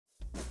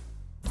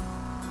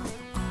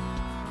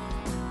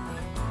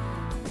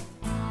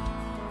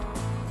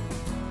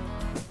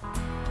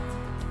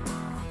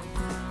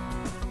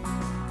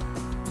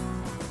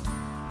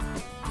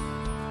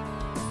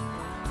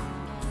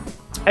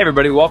Hey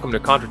everybody, welcome to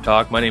Contra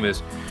Talk. My name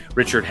is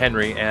Richard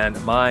Henry,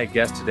 and my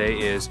guest today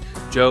is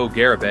Jo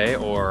Keeping,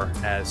 or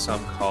as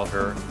some call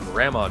her,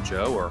 Gma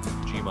Jo, or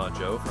Gma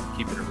Jo from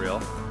Keeping It Real.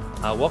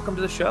 Welcome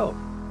to the show,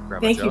 Gma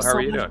Thank Jo. you How so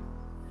are you much. doing?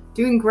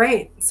 Doing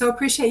great. So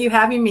appreciate you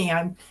having me.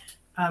 I'm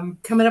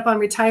coming up on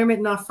retirement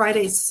and off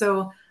Fridays,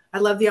 so I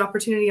love the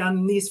opportunity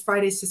on these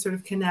Fridays to sort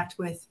of connect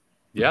with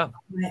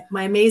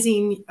my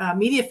amazing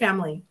media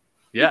family.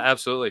 Yeah,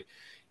 absolutely.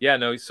 Yeah,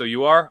 no, so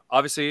you are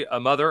obviously a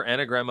mother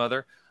and a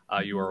grandmother.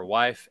 You are a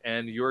wife,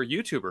 and you're a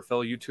YouTuber,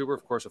 fellow YouTuber,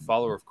 of course, a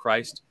follower of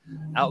Christ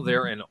out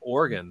there in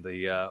Oregon,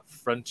 the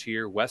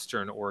frontier,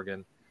 Western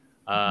Oregon.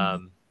 Why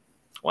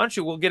don't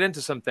you, we'll get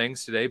into some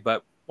things today,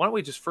 but why don't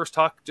we just first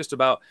talk just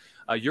about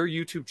your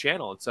YouTube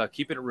channel. It's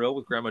Keeping It Real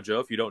with Gma Jo,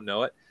 if you don't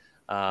know it.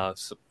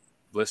 So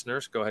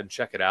listeners, go ahead and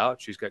check it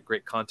out. She's got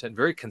great content,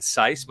 very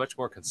concise, much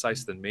more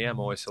concise than me. I'm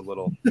always a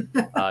little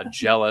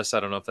jealous. I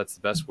don't know if that's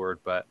the best word,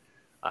 but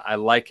I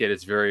like it.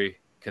 It's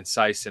very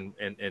concise and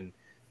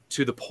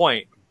to the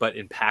point, but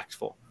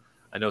impactful.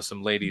 I know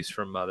some ladies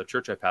from the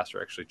church I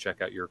pastor actually check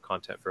out your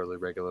content fairly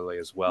regularly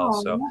as well.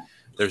 Oh, So yeah.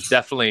 there's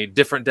definitely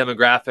different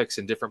demographics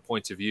and different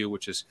points of view,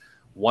 which is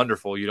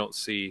wonderful. You don't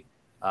see,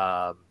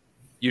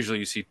 usually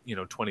you see,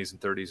 20s and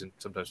 30s and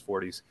sometimes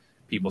 40s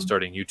people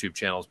starting YouTube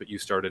channels, but you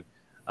started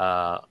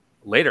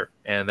later,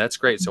 and that's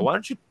great. So why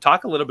don't you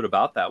talk a little bit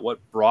about that? What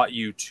brought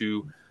you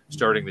to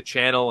starting the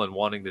channel and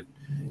wanting to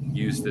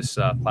use this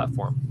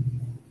platform?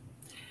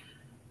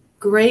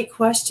 Great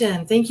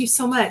question. Thank you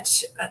so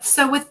much.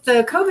 So with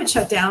the COVID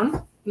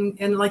shutdown,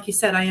 and like you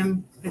said, I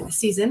am at the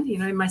season,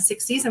 in my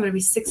 60s. I'm going to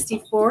be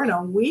 64 in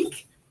a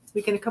week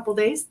in a couple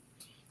days.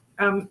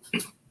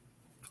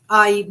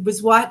 I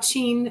was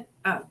watching,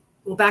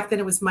 well, back then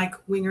it was Mike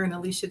Winger and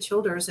Alicia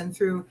Childers, and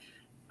through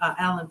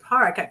Alan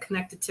Parr, I got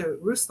connected to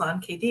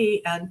Ruslan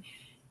KD, and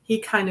he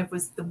kind of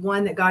was the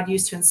one that God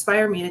used to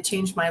inspire me to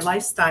change my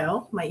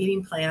lifestyle, my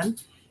eating plan,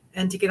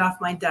 and to get off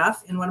my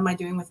duff. And what am I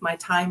doing with my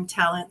time,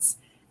 talents,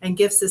 and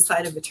gifts this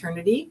side of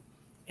eternity?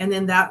 And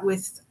then that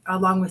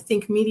along with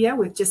Think Media,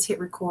 with Just Hit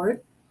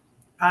Record.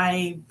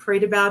 I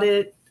prayed about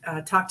it,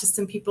 talked to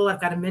some people.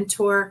 I've got a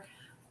mentor,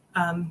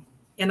 and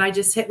I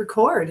just hit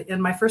record. And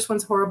my first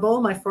one's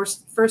horrible. My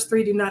first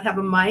three do not have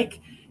a mic,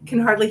 can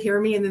hardly hear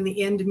me. And then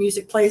the end,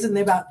 music plays and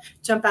they about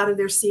jump out of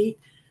their seat.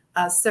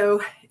 So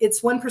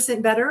it's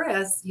 1% better,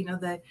 as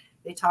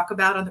they talk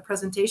about on the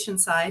presentation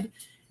side.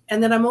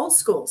 And then I'm old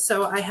school.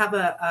 So I have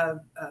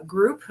a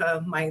group,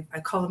 I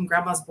call them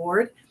Grandma's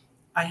Board.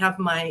 I have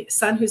my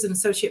son, who's an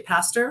associate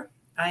pastor.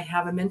 I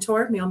have a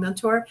mentor, male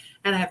mentor,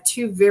 and I have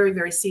two very,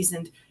 very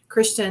seasoned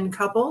Christian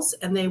couples,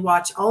 and they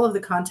watch all of the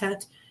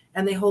content,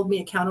 and they hold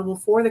me accountable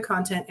for the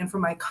content and for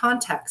my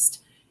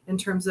context in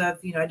terms of,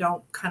 I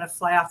don't kind of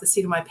fly off the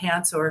seat of my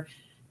pants or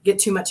get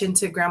too much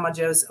into Gma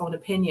Jo's own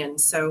opinion.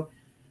 So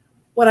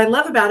what I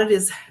love about it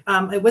is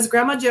it was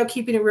Gma Jo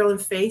Keeping It Real in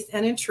Faith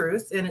and in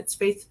Truth, and it's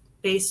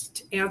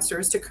faith-based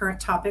answers to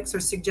current topics or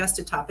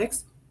suggested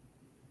topics.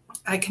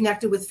 I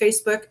connected with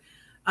Facebook,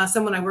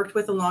 someone I worked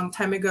with a long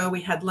time ago. We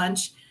had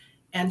lunch,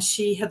 and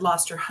she had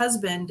lost her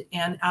husband.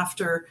 And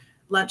after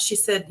lunch, she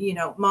said,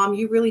 Mom,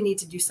 you really need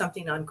to do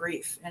something on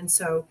grief. And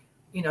so,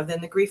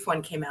 then the grief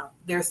one came out.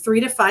 They're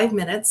 3 to 5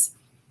 minutes.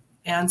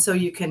 And so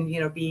you can,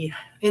 be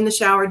in the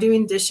shower,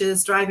 doing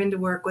dishes, drive into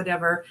work,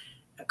 whatever,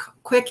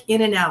 quick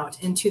in and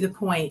out and to the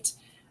point.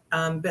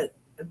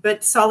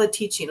 But solid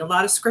teaching, a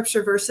lot of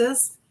scripture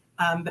verses,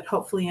 but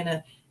hopefully in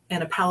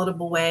a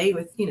palatable way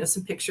with,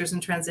 some pictures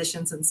and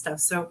transitions and stuff.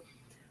 So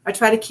I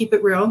try to keep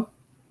it real.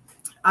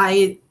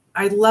 I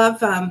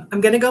love, I'm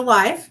going to go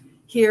live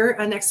here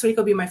next week.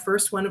 Will be my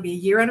first one. It'll be a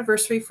year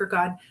anniversary for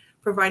God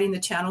providing the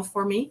channel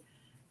for me.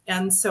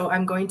 And so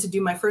I'm going to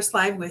do my first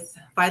live with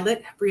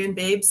Violet, Brian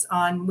Babes,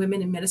 on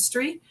women in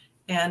ministry.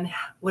 And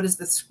what do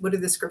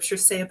the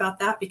scriptures say about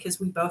that? Because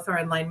we both are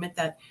in alignment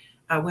that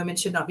women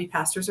should not be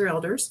pastors or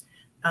elders,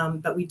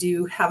 but we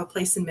do have a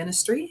place in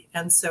ministry.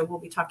 And so we'll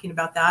be talking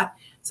about that.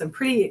 So I'm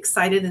pretty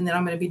excited. And then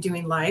I'm going to be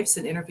doing lives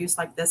and interviews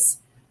like this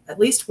at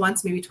least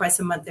once, maybe twice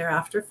a month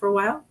thereafter for a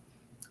while.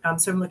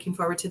 So I'm looking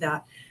forward to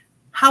that.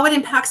 How it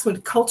impacts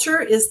with culture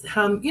is,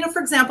 for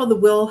example, the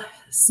Will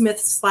Smith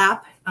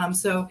slap.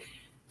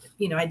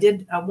 I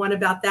did one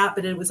about that,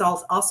 but it was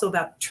also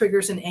about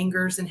triggers and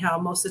angers and how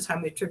most of the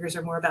time the triggers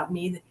are more about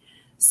me.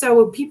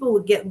 So people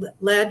would get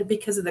led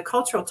because of the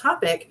cultural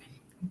topic,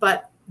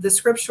 but the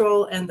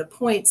scriptural and the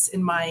points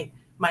in my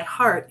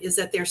heart is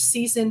that they're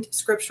seasoned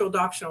scriptural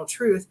doctrinal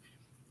truth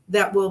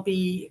that will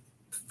be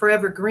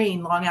forever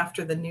green long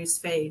after the news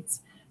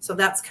fades. So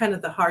that's kind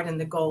of the heart and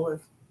the goal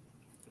of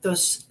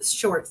those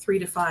short 3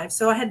 to 5.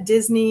 So I had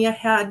Disney, I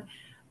had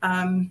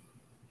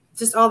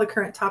just all the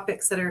current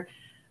topics that are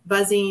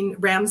buzzing.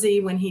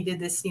 Ramsey, when he did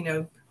this,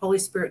 Holy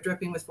Spirit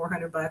dripping with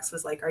 $400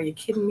 was like, are you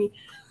kidding me?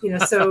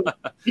 So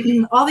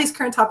all these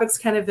current topics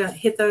kind of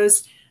hit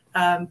those.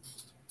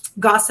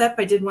 Gossip,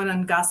 I did one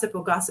on gossip.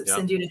 Will gossip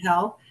send you to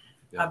hell?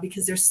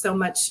 Because there's so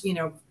much,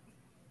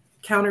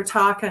 counter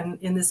talk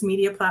in this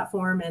media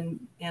platform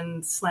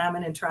and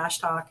slamming and trash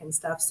talk and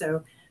stuff.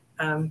 So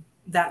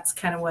that's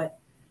kind of what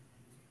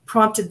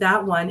prompted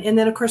that one. And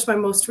then, of course, my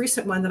most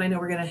recent one that I know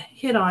we're going to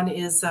hit on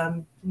is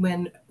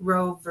when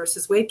Roe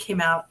versus Wade came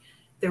out,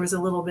 there was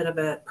a little bit of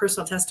a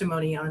personal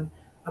testimony on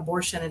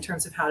abortion in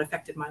terms of how it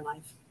affected my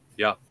life.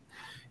 Yeah.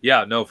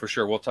 Yeah, no, for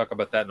sure. We'll talk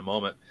about that in a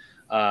moment.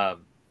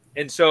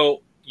 And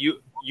so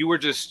you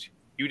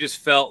just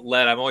felt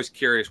led. I'm always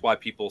curious why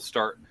people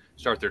start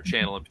their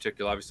channel in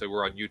particular. Obviously,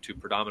 we're on YouTube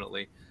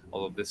predominantly,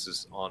 although this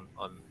is on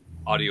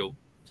audio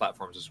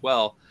platforms as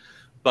well.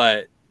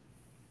 But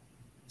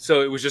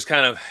so it was just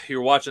kind of, you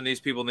were watching these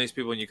people,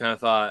 and you kind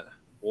of thought,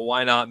 well,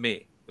 why not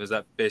me? Was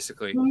that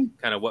basically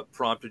kind of what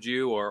prompted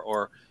you,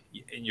 or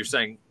and you're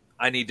saying,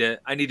 I need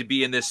to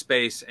be in this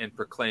space and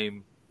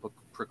proclaim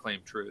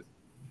truth?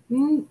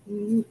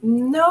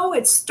 No,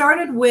 it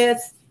started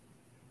with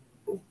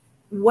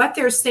what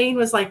they're saying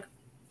was like,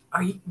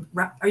 are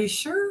you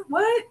sure?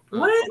 What?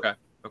 Okay.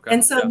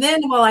 And so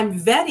then while I'm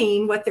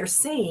vetting what they're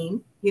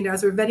saying,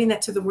 as we're vetting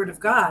that to the Word of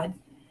God,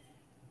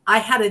 I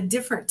had a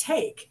different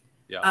take.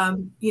 Yeah.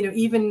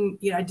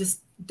 I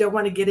just don't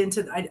want to get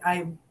into,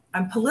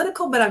 I'm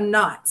political, but I'm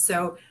not.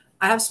 So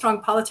I have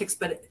strong politics,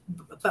 but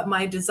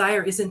my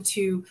desire isn't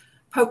to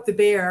poke the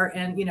bear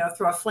and,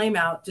 throw a flame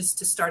out just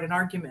to start an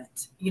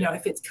argument.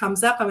 If it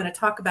comes up, I'm going to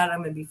talk about it. I'm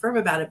going to be firm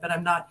about it, but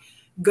I'm not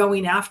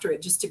going after it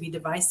just to be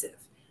divisive.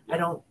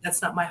 Yeah.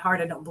 That's not my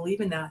heart. I don't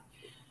believe in that.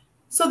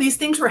 So these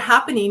things were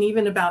happening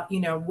even about,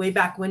 way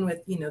back when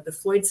with, the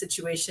Floyd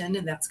situation.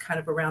 And that's kind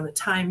of around the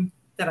time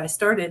that I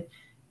started.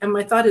 And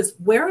my thought is,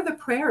 where are the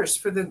prayers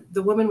for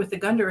the woman with the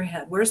gun to her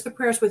head? Where's the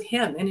prayers with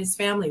him and his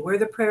family? Where are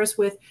the prayers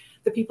with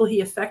the people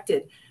he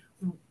affected?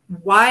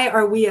 Why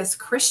are we as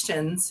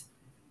Christians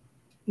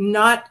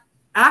not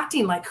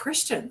acting like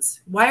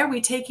Christians? Why are we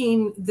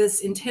taking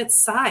this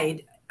intense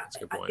side? That's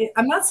a good point.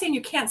 I'm not saying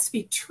you can't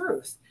speak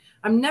truth.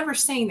 I'm never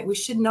saying that we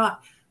should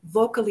not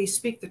vocally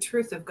speak the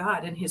truth of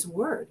God and his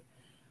word,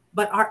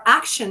 but our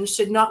actions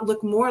should not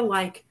look more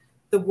like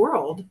the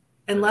world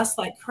and less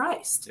like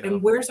Christ. Yeah.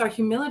 And where's our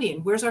humility,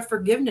 and where's our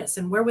forgiveness,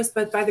 and where was,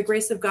 but by the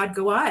grace of God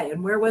go I,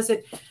 and where was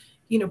it,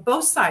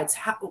 both sides?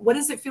 What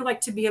does it feel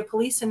like to be a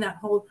police in that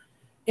whole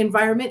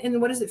environment? And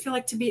what does it feel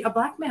like to be a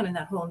Black man in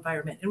that whole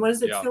environment? And what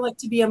does it feel like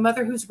to be a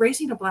mother who's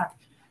raising a Black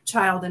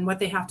child and what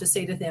they have to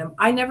say to them?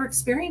 I never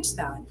experienced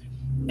that.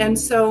 And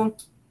so,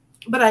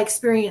 but I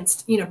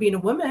experienced, being a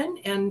woman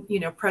and,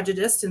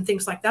 prejudiced and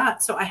things like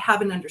that. So I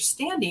have an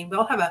understanding. We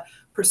all have a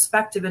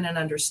perspective and an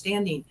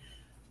understanding.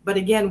 But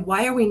again,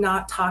 why are we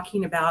not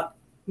talking about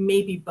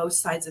maybe both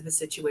sides of a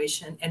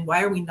situation? And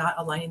why are we not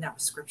aligning that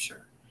with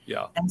Scripture?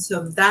 Yeah. And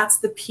so that's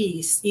the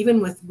piece,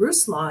 even with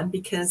Ruslan,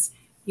 because,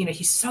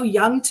 he's so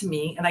young to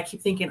me. And I keep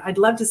thinking, I'd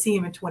love to see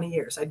him in 20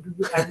 years. I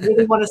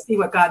really want to see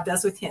what God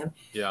does with him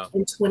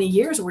in 20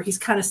 years, where he's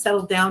kind of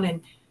settled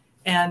down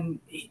and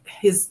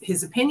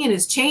his opinion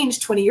has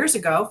changed 20 years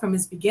ago from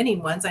his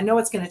beginning ones. I know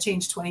it's going to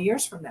change 20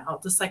 years from now,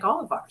 just like all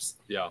of ours.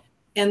 Yeah.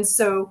 And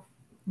so,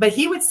 but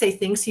he would say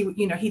things, he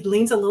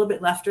leans a little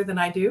bit lefter than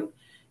I do.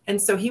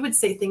 And so he would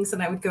say things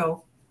and I would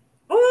go,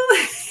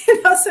 oh,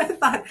 so I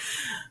thought,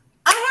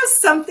 I have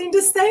something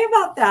to say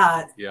about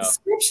that. Yeah.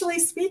 Scripturally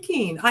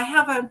speaking, I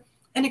have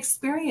an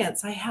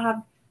experience. I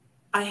have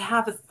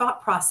a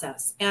thought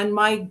process. And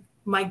my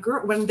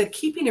girl, when the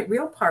keeping it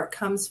real part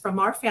comes from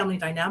our family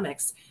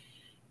dynamics,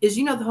 is,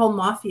 the whole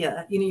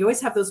mafia, you always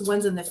have those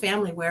ones in the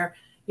family where,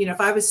 if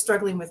I was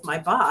struggling with my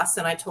boss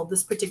and I told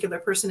this particular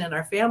person in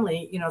our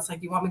family, it's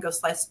like, you want me to go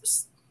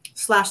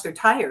slash their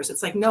tires?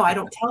 It's like, no, I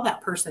don't tell that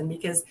person,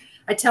 because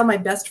I tell my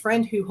best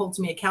friend who holds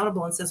me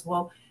accountable and says,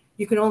 well,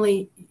 you can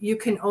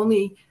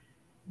only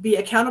be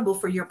accountable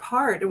for your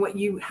part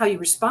and how you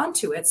respond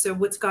to it. So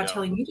what's God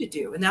telling you to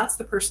do? And that's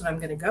the person I'm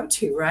going to go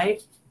to.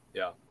 Right.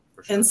 Yeah.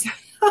 For sure. And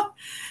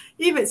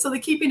so the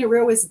keeping it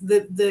real is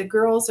the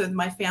girls or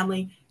my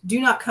family do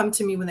not come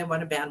to me when they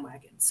want a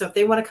bandwagon. So if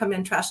they want to come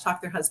in, trash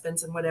talk their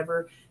husbands and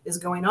whatever is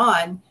going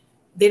on,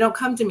 they don't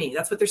come to me.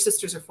 That's what their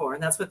sisters are for.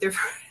 And that's what their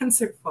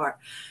friends are for.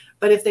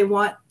 But if they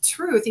want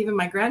truth, even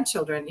my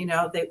grandchildren,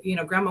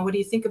 Grandma, what do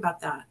you think about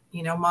that?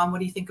 Mom, what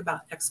do you think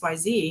about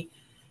XYZ?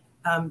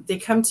 They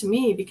come to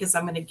me because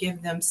I'm going to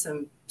give them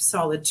some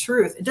solid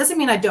truth. It doesn't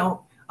mean I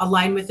don't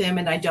align with them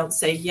and I don't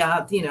say,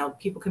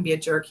 people can be a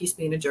jerk. He's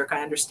being a jerk.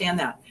 I understand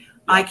that. Yeah.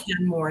 I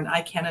can mourn.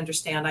 I can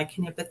understand. I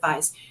can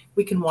empathize.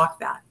 We can walk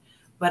that.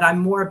 But I'm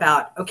more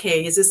about,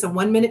 okay, is this a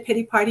 1 minute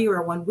pity party or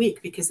a 1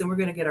 week? Because then we're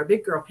going to get our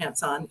big girl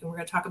pants on and we're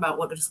going to talk about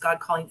what is God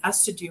calling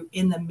us to do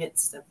in the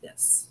midst of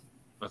this.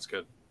 That's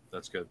good.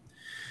 That's good.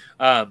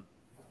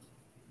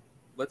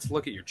 Let's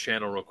look at your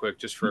channel real quick,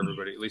 just for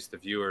everybody, at least the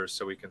viewers,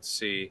 so we can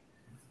see.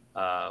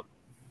 Pop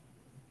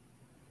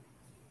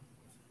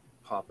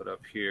it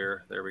up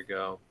here. There we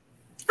go.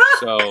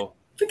 So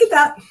look at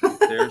that.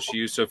 There's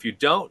you. So if you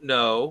don't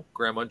know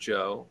Grandma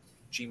Jo,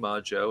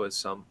 Gma Jo, as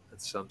some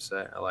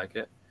say, I like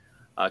it.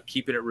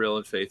 Keeping it real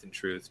in faith and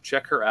truth.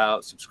 Check her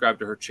out. Subscribe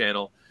to her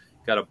channel.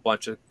 Got a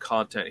bunch of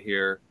content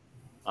here,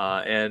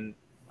 and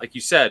like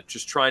you said,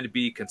 just trying to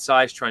be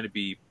concise, trying to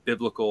be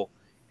biblical,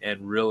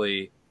 and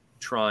really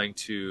trying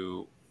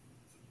to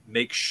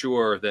make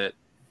sure that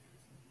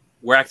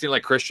we're acting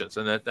like Christians,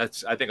 and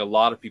that's I think a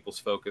lot of people's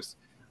focus,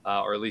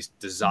 or at least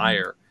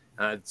desire.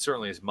 It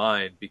certainly is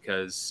mine,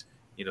 because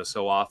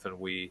so often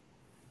we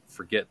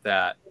forget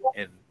that,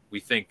 and we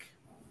think,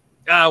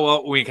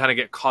 well, we kind of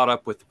get caught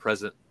up with the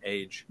present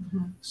age.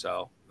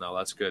 So no,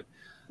 that's good.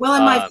 Well,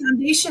 and my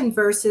foundation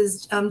verse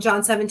is John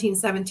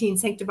 17:17,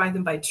 sanctify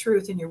them by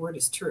truth, and your word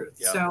is truth.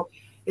 Yep. So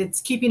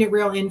it's keeping it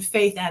real in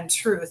faith and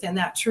truth. And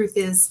that truth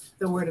is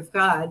the word of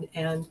God.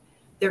 And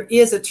there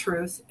is a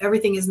truth.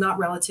 Everything is not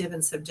relative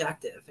and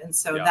subjective. And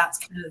so that's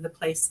kind of the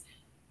place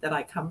that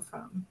I come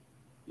from.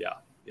 Yeah.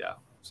 Yeah.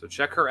 So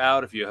check her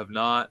out. If you have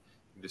not,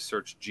 you can just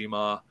search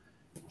Gma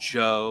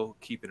Jo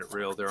Keeping It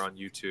Real there on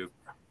YouTube,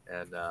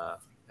 and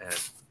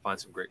find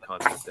some great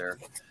content there.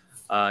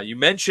 You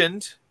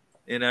mentioned,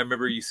 and I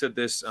remember you said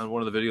this on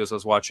one of the videos I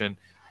was watching,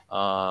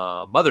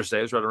 Mother's Day.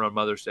 It was right around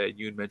Mother's Day.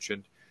 You had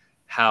mentioned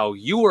how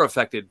you were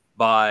affected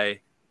by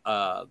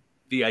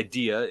the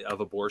idea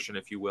of abortion,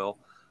 if you will,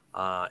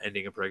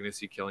 ending a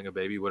pregnancy, killing a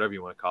baby, whatever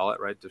you want to call it,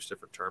 right? There's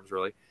different terms,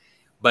 really.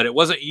 But it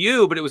wasn't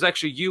you, but it was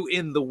actually you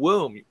in the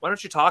womb. Why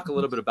don't you talk a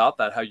little bit about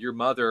that, how your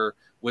mother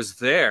was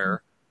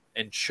there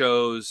and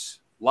chose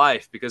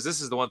life? Because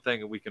this is the one thing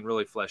that we can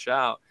really flesh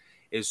out,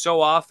 is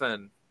so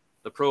often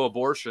the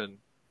pro-abortion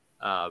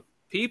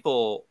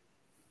people,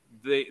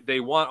 they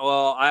want,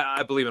 well,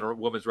 I believe in a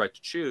woman's right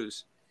to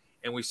choose.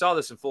 And we saw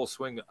this in full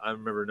swing. I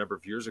remember a number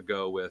of years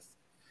ago it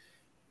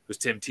was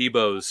Tim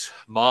Tebow's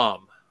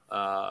mom,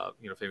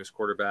 famous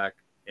quarterback,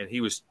 and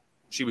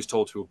she was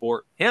told to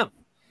abort him.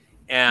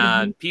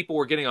 And people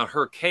were getting on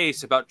her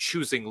case about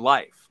choosing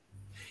life,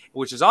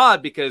 which is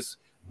odd, because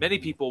many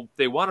people,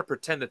 they want to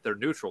pretend that they're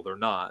neutral. They're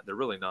not. They're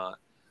really not,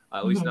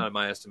 at least not in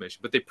my estimation.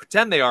 But they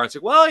pretend they are and say,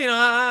 well,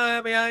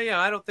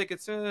 I don't think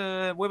it's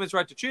women's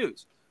right to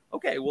choose.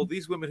 Okay, well,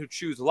 these women who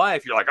choose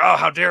life, you're like, oh,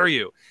 how dare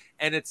you?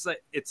 And it's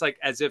like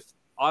as if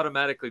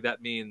automatically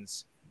that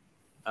means,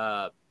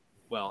 well,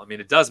 I mean,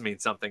 it does mean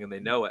something, and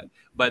they know it.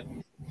 But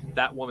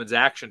that woman's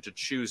action to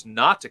choose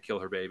not to kill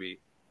her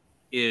baby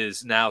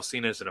is now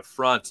seen as an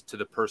affront to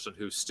the person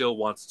who still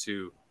wants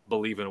to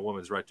believe in a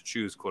woman's right to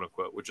choose, quote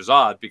unquote, which is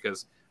odd,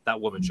 because that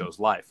woman chose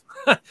life.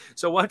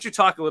 So why don't you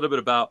talk a little bit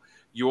about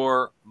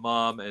your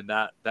mom and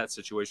that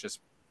situation,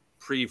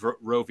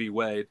 pre-Roe v.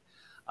 Wade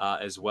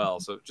as well.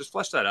 So just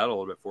flesh that out a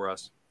little bit for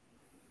us.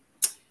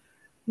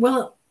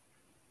 Well,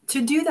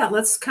 to do that,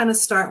 let's kind of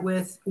start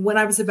with when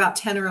I was about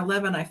 10 or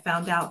 11, I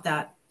found out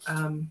that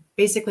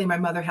basically my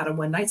mother had a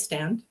one-night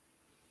stand,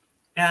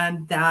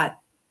 and that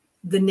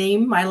the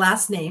name, my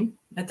last name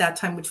at that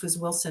time, which was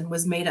Wilson,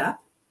 was made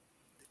up.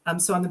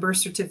 So on the birth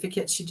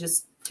certificate, she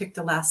just picked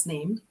the last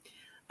name.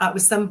 It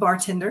was some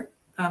bartender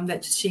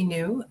that she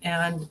knew.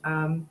 And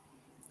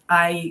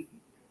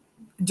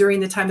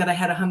during the time that I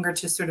had a hunger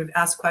to sort of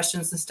ask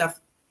questions and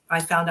stuff, I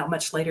found out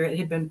much later it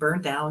had been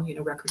burned down,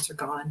 records are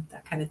gone,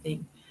 that kind of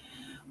thing.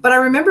 But I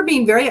remember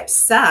being very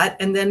upset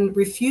and then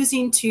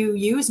refusing to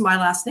use my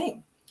last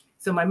name.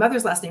 So my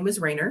mother's last name was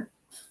Rayner,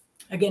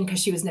 again, because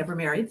she was never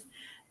married.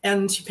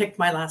 And she picked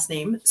my last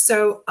name.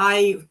 So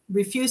I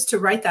refused to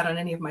write that on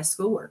any of my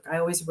schoolwork. I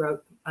always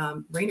wrote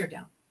Rayner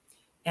down.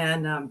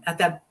 And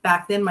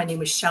back then, my name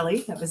was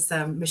Shelley. That was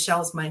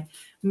Michelle's my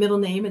middle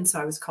name. And so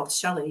I was called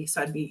Shelley.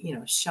 So I'd be,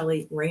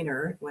 Shelley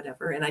Rayner,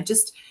 whatever. And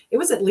it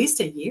was at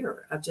least a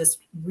year of just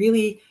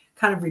really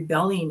kind of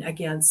rebelling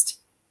against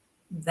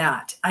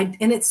that. And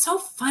it's so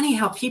funny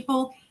how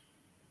people,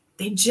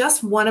 they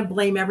just want to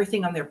blame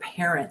everything on their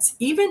parents,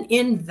 even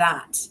in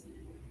that.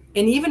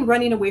 And even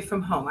running away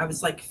from home. I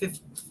was like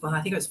 15, well,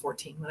 I think I was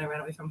 14 when I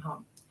ran away from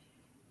home.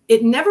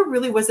 It never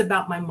really was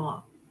about my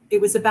mom.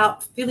 It was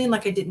about feeling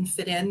like I didn't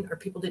fit in or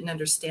people didn't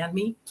understand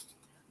me.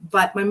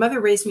 But my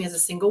mother raised me as a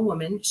single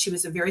woman. She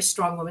was a very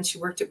strong woman. She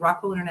worked at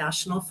Rockwell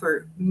International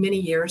for many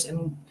years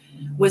and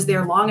was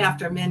there long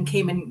after men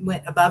came and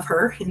went above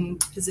her in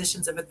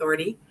positions of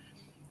authority.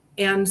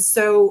 And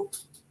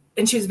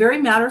she was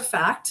very matter of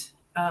fact,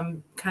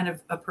 kind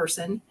of a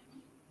person.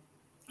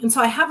 And so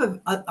I have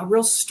a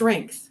real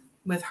strength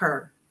with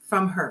her,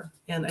 from her.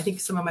 And I think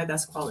some of my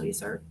best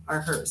qualities are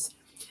hers.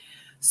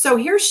 So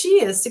here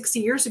she is 60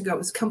 years ago. It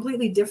was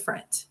completely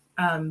different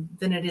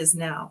than it is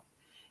now.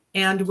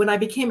 And when I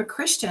became a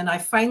Christian, I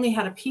finally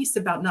had a peace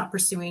about not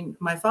pursuing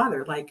my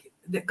father. Like,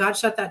 that God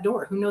shut that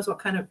door. Who knows what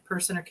kind of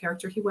person or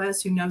character he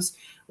was? Who knows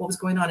what was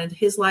going on in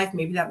his life?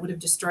 Maybe that would have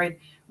destroyed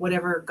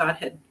whatever God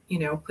had,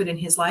 put in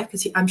his life.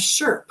 Because I'm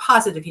sure,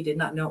 positive, he did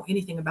not know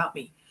anything about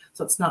me.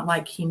 So it's not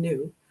like he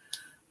knew.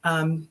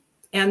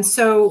 And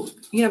so,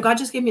 God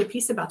just gave me a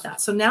peace about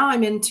that. So now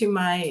I'm into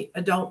my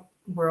adult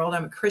world.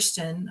 I'm a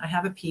Christian. I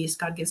have a peace.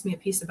 God gives me a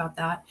peace about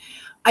that.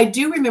 I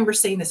do remember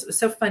saying this. It was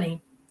so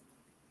funny.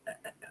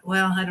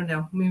 Well, I don't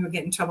know. Maybe we'll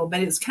get in trouble, but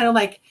it was kind of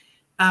like,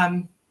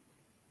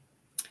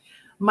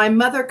 my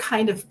mother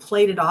kind of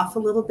played it off a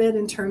little bit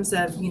in terms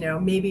of,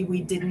 maybe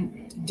we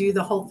didn't do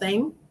the whole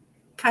thing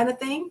kind of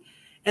thing.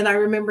 And I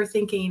remember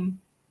thinking,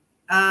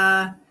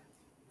 come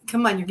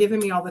on, you're giving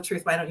me all the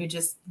truth. Why don't you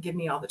just give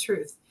me all the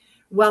truth?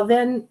 Well,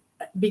 then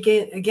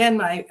began again,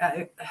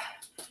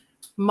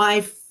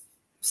 my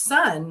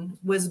son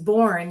was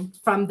born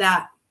from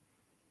that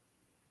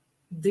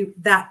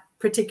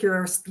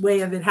particular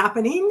way of it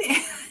happening.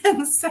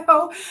 And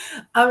so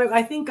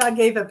I think God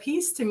gave a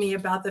peace to me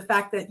about the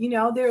fact that, you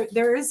know,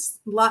 there is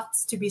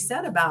lots to be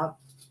said about,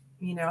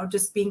 you know,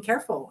 just being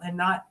careful and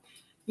not,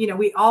 you know,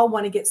 we all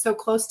want to get so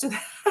close to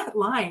that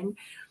line.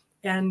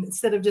 And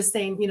instead of just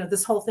saying, you know,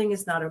 this whole thing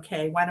is not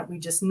okay, why don't we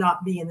just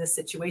not be in this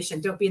situation?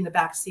 Don't be in the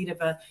back seat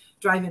of a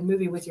drive-in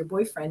movie with your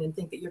boyfriend and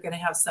think that you're going to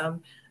have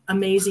some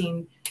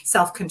amazing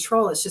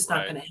self-control. It's just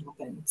not going to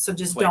happen. So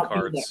just don't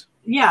be there.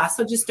 Yeah.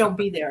 So just don't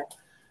be there.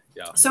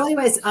 Yeah. So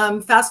anyways,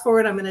 fast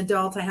forward, I'm an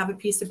adult. I have a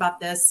piece about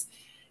this.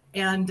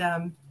 And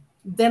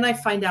then I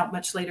find out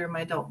much later in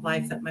my adult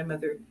life that my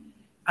mother,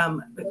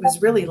 it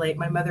was really late.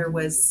 My mother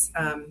was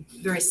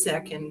very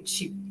sick and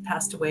she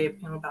passed away,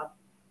 you know, about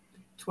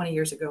 20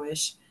 years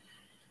ago-ish.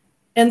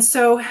 And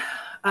so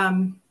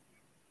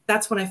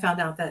that's when I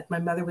found out that my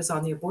mother was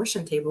on the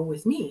abortion table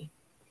with me.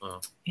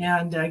 Wow.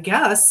 And I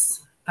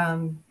guess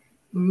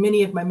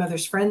many of my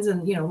mother's friends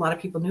and, you know, a lot of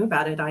people knew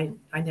about it. I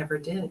never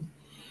did.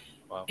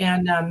 Wow.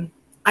 And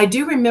I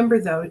do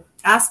remember, though,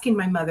 asking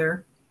my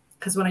mother,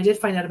 because when I did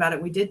find out about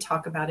it, we did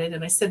talk about it.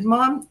 And I said,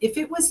 Mom, if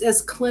it was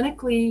as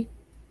clinically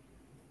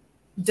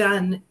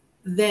done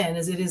then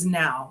as it is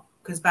now,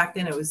 because back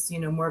then it was, you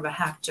know, more of a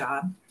hack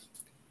job,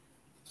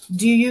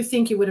 do you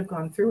think you would have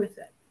gone through with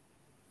it?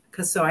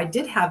 Because so I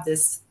did have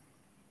this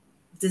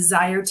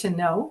desire to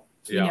know,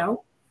 you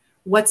know,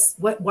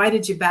 why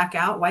did you back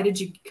out?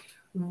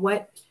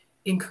 What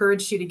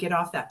encouraged you to get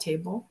off that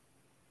table?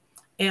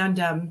 And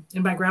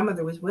my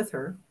grandmother was with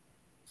her.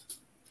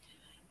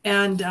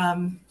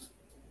 And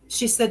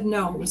she said,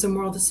 no, it was a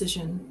moral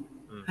decision.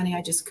 Honey,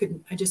 I just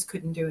couldn't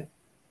do it.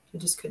 I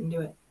just couldn't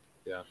do it.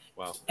 Yeah.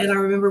 Wow. And I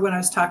remember when I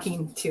was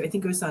talking to, I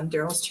think it was on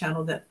Daryl's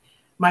channel, that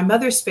my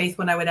mother's faith,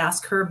 when I would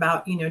ask her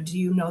about, you know, do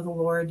you know the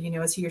Lord? You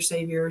know, is he your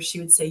savior? She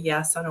would say,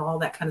 yes, I know, all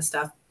that kind of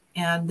stuff.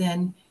 And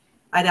then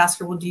I'd ask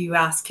her, well, do you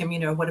ask him, you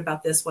know, what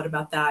about this? What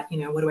about that? You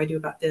know, what do I do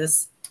about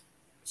this?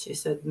 She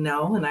said,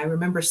 no. And I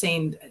remember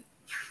saying,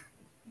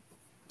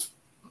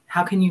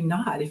 how can you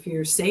not? If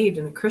you're saved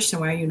and a Christian,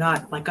 why are you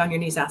not like on your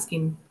knees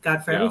asking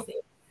God for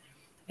everything?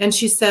 And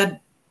she said,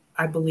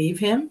 I believe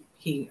him.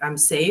 I'm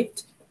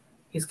saved.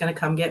 He's going to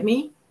come get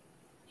me.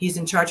 He's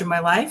in charge of my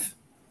life.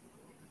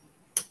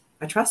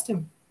 I trust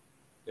him.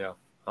 Yeah.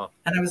 Huh.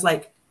 And I was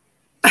like,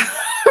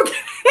 okay,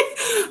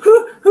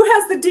 who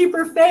has the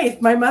deeper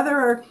faith, my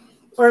mother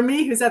or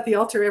me, who's at the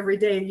altar every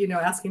day, you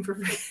know, asking for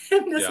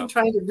forgiveness and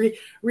trying to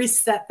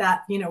reset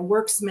that, you know,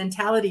 works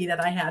mentality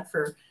that I had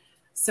for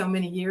so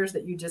many years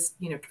that you just,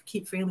 you know,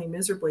 keep failing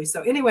miserably.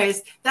 So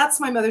anyways, that's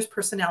my mother's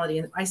personality.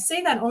 And I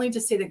say that only to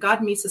say that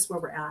God meets us where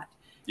we're at.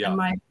 Yeah.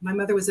 And my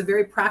mother was a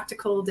very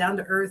practical, down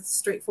to earth,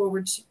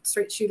 straightforward,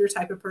 straight shooter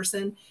type of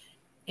person.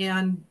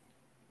 And,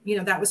 you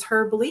know, that was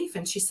her belief.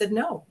 And she said,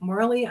 no,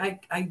 morally, I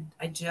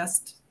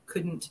just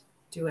couldn't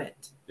do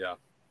it. Yeah.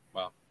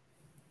 Wow.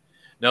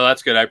 No,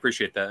 that's good. I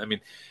appreciate that. I mean,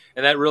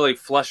 and that really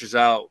fleshes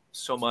out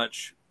so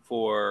much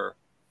for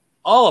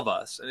all of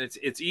us. And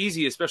it's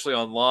easy, especially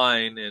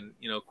online and,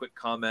 you know, quick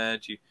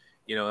comment, you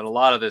know, and a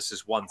lot of this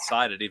is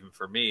one-sided, even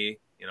for me,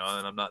 you know,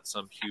 and I'm not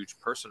some huge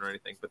person or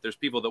anything, but there's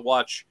people that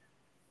watch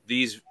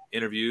these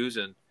interviews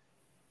and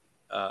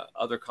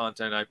other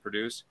content I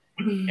produce.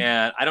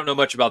 And I don't know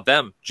much about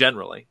them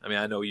generally. I mean,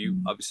 I know you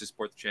obviously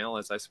support the channel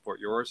as I support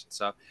yours and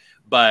stuff,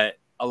 but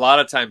a lot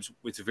of times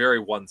it's very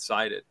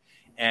one-sided.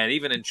 And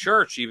even in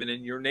church, even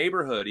in your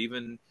neighborhood,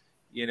 even,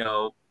 you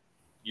know,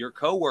 your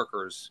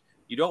coworkers,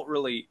 you don't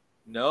really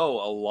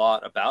know a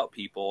lot about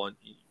people. And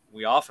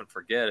we often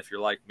forget, if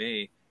you're like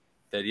me,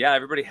 that, yeah,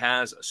 everybody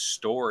has a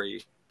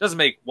story. Doesn't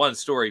make one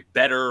story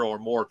better or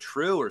more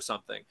true or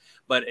something,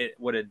 but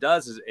what it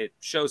does is it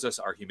shows us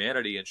our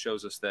humanity and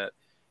shows us that,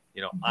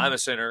 you know, I'm a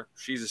sinner,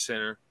 she's a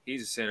sinner,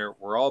 he's a sinner,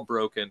 we're all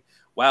broken.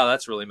 Wow,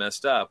 that's really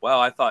messed up.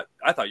 Wow, I thought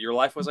your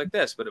life was like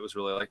this, but it was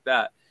really like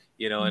that,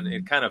 you know. And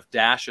it kind of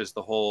dashes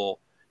the whole,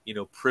 you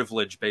know,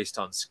 privilege based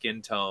on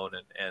skin tone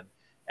and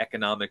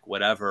economic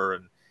whatever.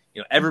 And,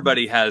 you know,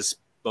 everybody has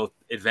both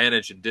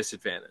advantage and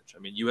disadvantage. I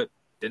mean, you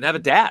didn't have a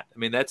dad. I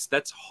mean,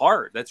 that's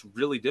hard. That's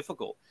really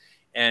difficult.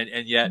 And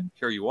yet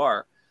here you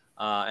are.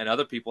 And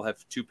other people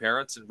have two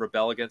parents and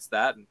rebel against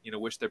that and, you know,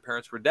 wish their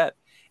parents were dead.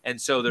 And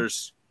so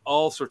there's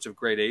all sorts of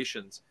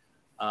gradations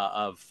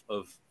of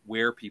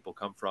where people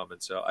come from.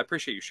 And so I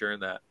appreciate you sharing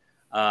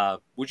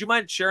that. Would you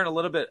mind sharing a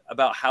little bit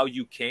about how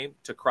you came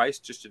to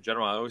Christ, just in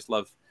general? I always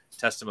love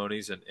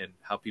testimonies and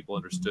how people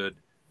understood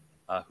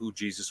who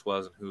Jesus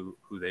was and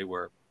who they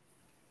were.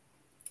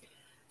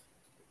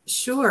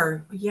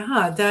 Sure.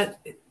 Yeah. That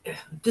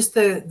just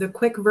the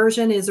quick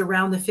version is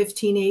around the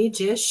 15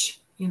 age-ish,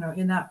 you know,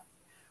 in that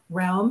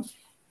realm.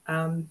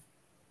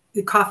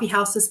 The coffee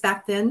houses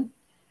back then,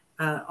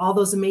 all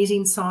those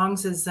amazing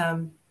songs as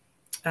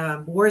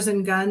Wars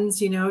and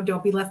Guns, you know,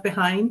 Don't Be Left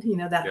Behind, you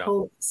know, that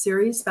whole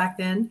series back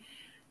then.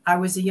 I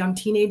was a young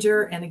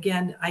teenager. And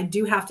again, I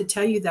do have to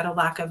tell you that a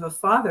lack of a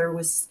father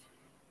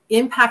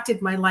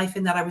impacted my life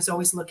in that I was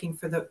always looking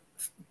for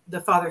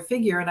the father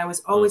figure, and I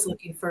was always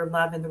looking for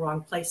love in the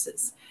wrong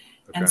places.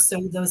 Okay. And so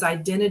those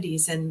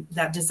identities and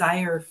that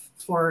desire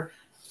for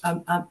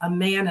a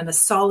man and a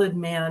solid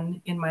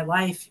man in my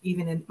life,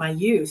 even in my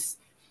youth.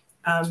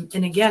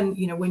 And again,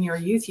 you know, when you're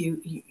a youth,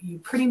 you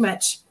pretty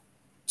much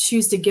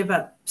choose to give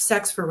up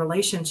sex for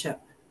relationship,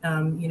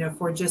 you know,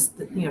 for just,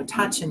 you know,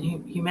 touch and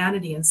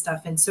humanity and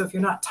stuff. And so if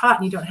you're not taught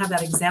and you don't have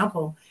that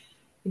example,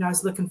 you know, I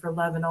was looking for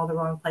love in all the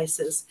wrong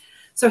places.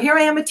 So here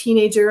I am, a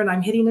teenager, and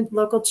I'm hitting a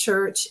local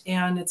church,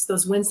 and it's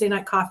those Wednesday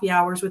night coffee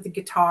hours with the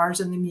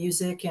guitars and the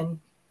music and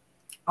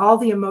all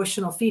the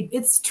emotional feed.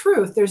 It's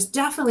truth. There's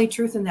definitely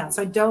truth in that.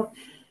 So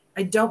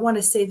I don't want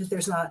to say that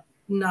there's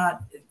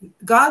not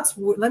God's.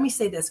 Let me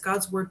say this: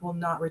 God's word will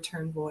not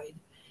return void.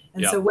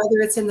 And so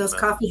whether it's in those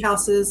coffee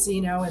houses,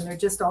 you know, and they're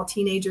just all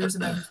teenagers,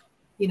 and I'm,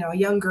 you know, a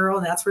young girl,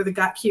 and that's where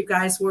the cute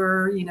guys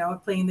were, you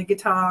know, playing the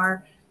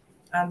guitar,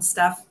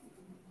 stuff.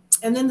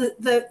 And then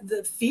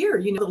the fear,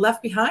 you know, the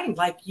left behind,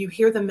 like you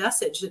hear the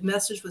message. The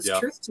message was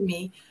truth to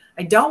me.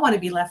 I don't want to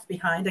be left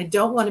behind. I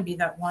don't want to be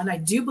that one. I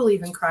do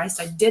believe in Christ.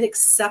 I did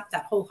accept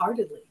that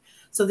wholeheartedly.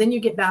 So then you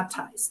get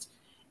baptized.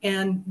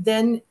 And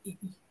then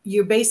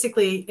you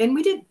basically, and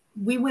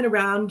we went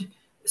around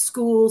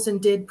schools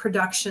and did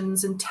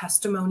productions and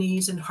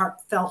testimonies and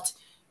heartfelt,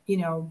 you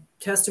know,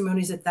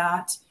 testimonies at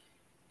that.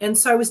 And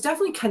so I was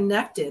definitely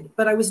connected,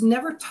 but I was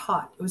never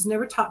taught. I was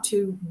never taught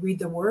to read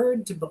the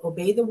word, to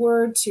obey the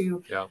word,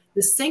 to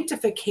the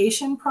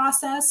sanctification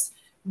process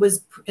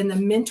was, and the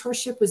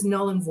mentorship was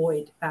null and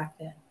void back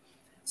then.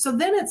 So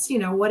then it's, you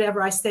know,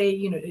 whatever I say,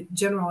 you know,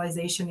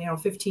 generalization, you know,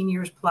 15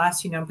 years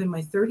plus, you know, I'm in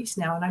my 30s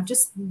now, and I'm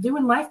just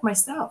doing life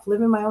myself,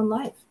 living my own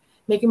life,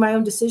 making my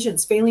own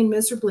decisions, failing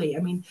miserably.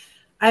 I mean,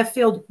 I have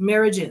failed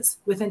marriages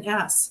with an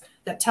S.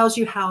 That tells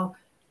you how,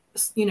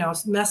 you know,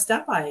 messed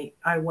up I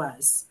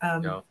was.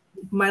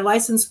 My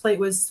license plate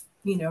was,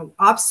 you know,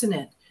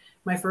 obstinate,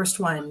 my first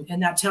one.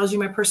 And that tells you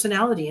my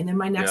personality. And then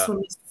my next one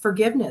was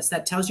forgiveness.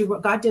 That tells you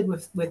what God did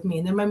with me.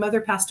 And then my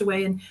mother passed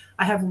away, and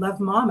I have loved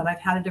mom, and I've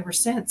had it ever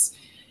since.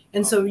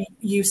 And so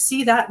you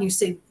see that and you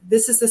say,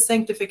 this is the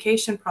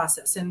sanctification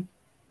process. And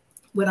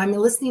when I'm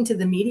listening to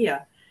the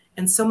media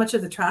and so much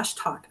of the trash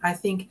talk, I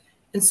think,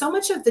 and so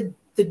much of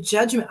the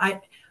judgment,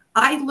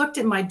 I looked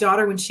at my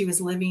daughter when she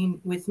was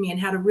living with me and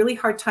had a really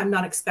hard time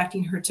not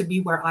expecting her to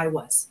be where I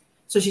was.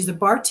 So she's a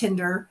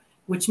bartender,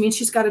 which means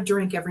she's got a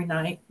drink every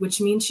night, which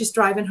means she's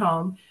driving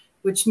home,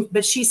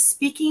 but she's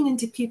speaking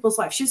into people's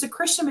lives. She's a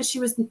Christian, but she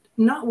was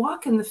not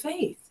walking the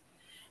faith.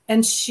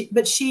 And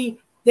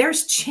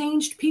there's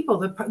changed people.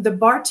 The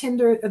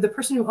bartender, the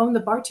person who owned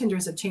the bartender,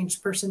 is a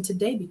changed person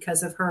today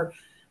because of her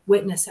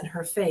witness and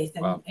her faith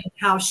and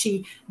how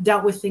she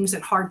dealt with things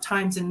at hard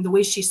times and the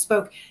way she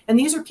spoke. And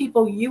these are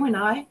people you and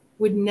I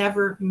would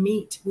never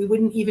meet. We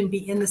wouldn't even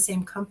be in the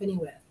same company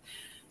with.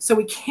 So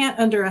we can't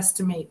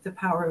underestimate the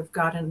power of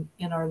God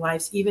in our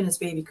lives, even as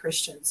baby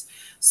Christians.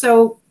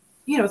 So,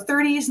 you know,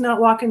 30s, not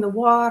walking the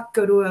walk,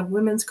 go to a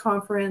women's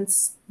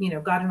conference, you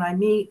know, God and I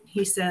meet,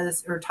 he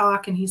says, or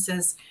talk, and he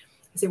says,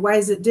 I say, why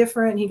is it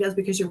different? And he goes,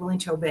 because you're willing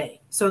to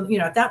obey. So, you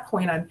know, at that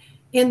point, I'm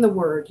in the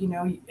word, you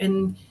know,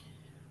 and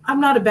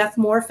I'm not a Beth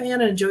Moore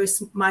fan and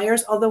Joyce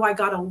Myers, although I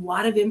got a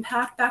lot of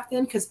impact back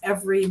then because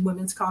every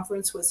women's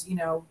conference was, you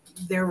know,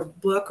 their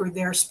book or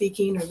their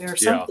speaking or their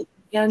something.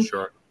 And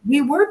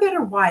we were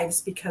better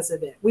wives because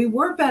of it. We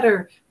were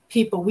better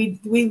people. We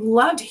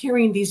loved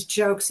hearing these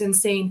jokes and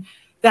saying,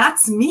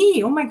 that's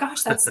me. Oh my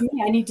gosh, that's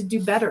me. I need to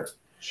do better.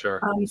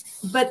 Sure.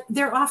 But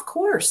they're off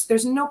course.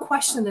 There's no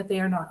question that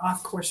they are not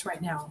off course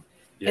right now.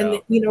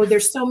 And, you know,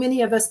 there's so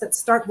many of us that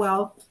start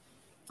well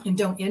and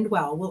don't end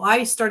well. Well,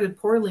 I started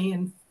poorly,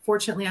 and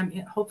fortunately, I'm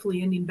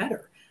hopefully ending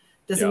better.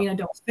 Doesn't mean I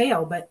don't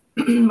fail, but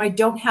I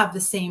don't have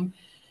the same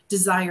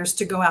desires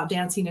to go out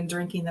dancing and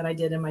drinking that I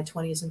did in my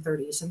 20s and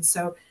 30s. And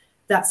so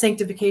that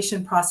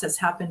sanctification process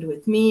happened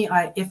with me.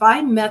 If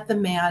I met the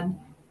man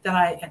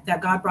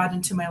that God brought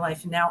into my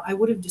life now, I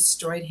would have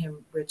destroyed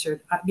him,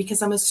 Richard,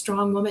 because I'm a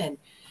strong woman.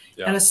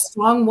 And a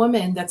strong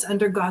woman that's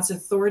under God's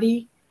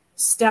authority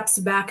steps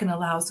back and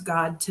allows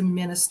God to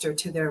minister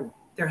to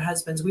their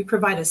husbands. We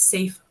provide a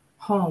safe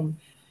home.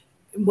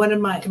 One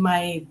of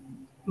my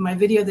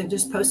video that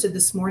just posted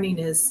this morning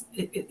is,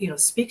 you know,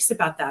 speaks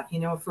about that, you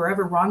know,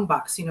 forever wrong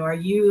box. You know, are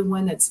you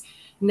one that's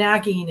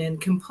nagging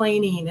and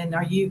complaining? And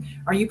are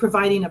you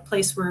providing a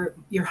place where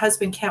your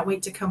husband can't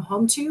wait to come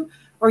home to?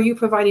 Or are you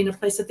providing a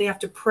place that they have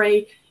to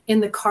pray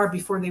in the car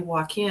before they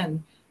walk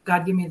in?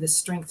 God, give me the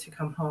strength to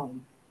come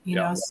home. You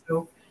know,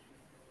 so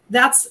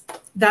that's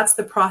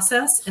the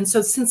process. And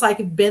so since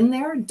I've been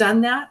there,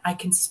 done that, I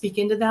can speak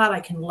into that.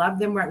 I can love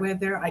them right where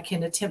they're. I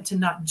can attempt to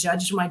not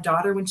judge my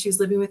daughter when she was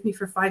living with me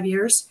for 5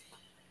 years.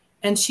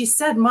 And she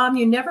said, Mom,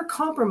 you never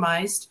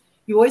compromised.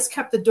 You always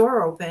kept the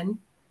door open,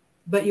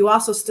 but you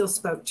also still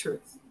spoke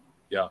truth.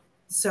 Yeah.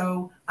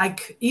 So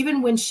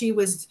even when she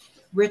was,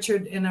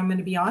 Richard, and I'm going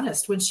to be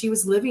honest, when she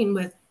was living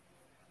with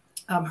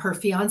her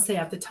fiance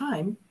at the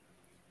time,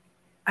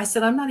 I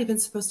said, I'm not even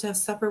supposed to have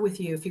supper with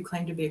you if you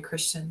claim to be a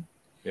Christian.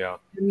 Yeah.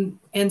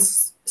 And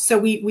so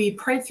we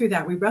prayed through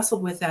that. We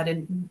wrestled with that.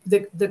 And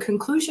the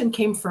conclusion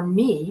came from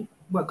me.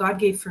 What God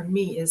gave for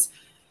me is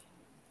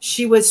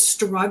she was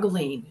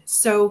struggling.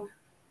 So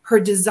her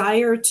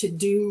desire to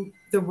do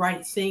the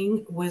right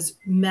thing was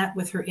met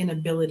with her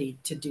inability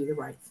to do the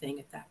right thing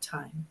at that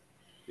time.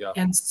 Yeah.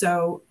 And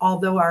so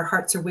although our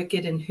hearts are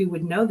wicked and who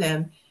would know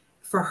them,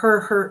 for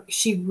her,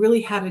 she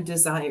really had a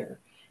desire.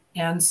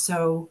 And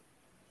so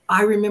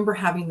I remember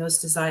having those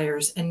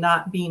desires and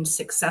not being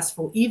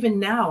successful. Even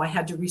now, I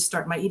had to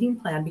restart my eating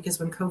plan because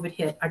when COVID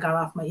hit, I got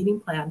off my eating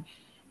plan.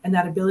 And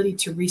that ability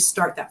to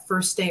restart that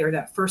first day, or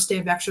that first day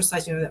of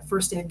exercise, that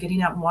first day of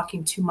getting out and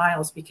walking 2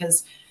 miles,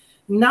 because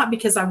not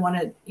because I want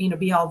to,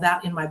 be all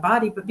that in my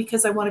body, but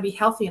because I want to be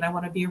healthy and I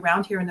want to be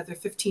around here another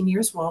 15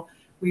 years while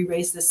we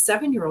raise this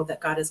 7-year-old that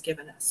God has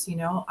given us.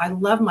 I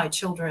love my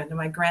children and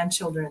my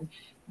grandchildren.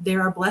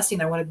 They're a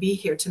blessing. I want to be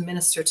here to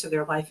minister to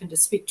their life and to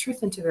speak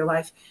truth into their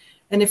life.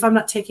 And if I'm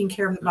not taking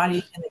care of the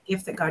body and the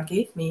gift that God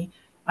gave me,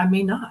 I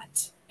may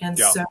not. And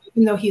so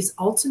even though he's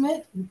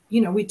ultimate,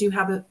 we do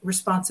have a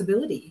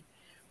responsibility.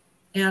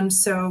 And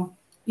so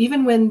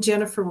even when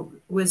Jennifer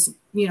was,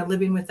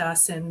 living with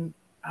us, and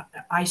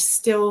I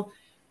still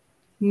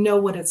know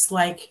what it's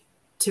like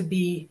to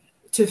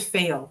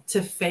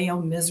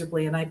fail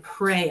miserably. And I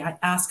pray, I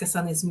ask us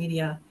on this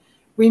media,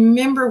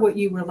 remember what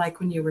you were like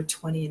when you were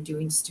 20 and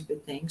doing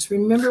stupid things.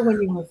 Remember when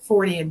you were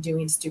 40 and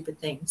doing stupid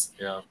things.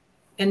 Yeah.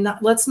 And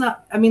let's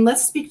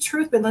speak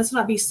truth, but let's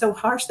not be so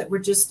harsh that we're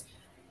just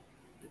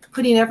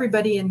putting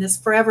everybody in this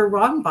forever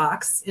wrong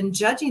box and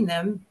judging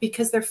them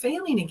because they're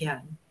failing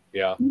again.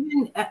 Yeah.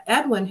 Even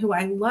Edwin, who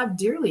I love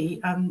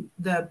dearly,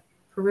 the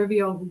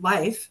Peripheral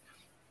Life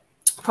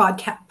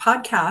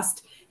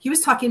podcast, he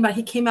was talking about,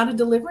 he came out of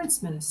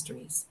deliverance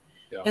ministries.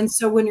 Yeah. And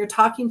so when you're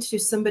talking to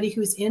somebody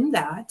who's in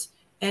that,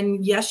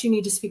 and yes, you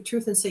need to speak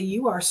truth and say,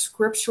 you are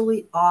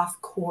scripturally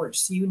off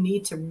course. You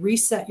need to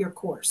reset your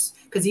course,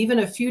 because even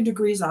a few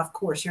degrees off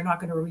course, you're not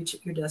going to reach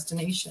your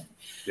destination.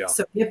 Yeah.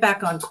 So get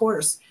back on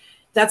course.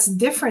 That's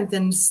different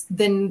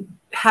than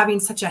having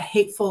such a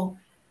hateful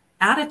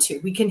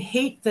attitude. We can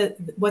hate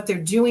what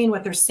they're doing,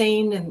 what they're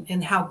saying,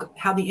 and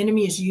how the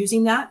enemy is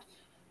using that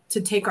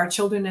to take our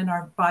children and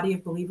our body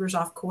of believers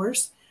off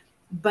course.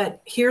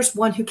 But here's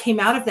one who came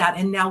out of that,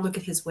 and now look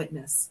at his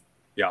witness.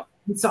 Yeah.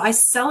 And so I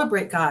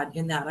celebrate God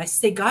in that. I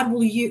say, God,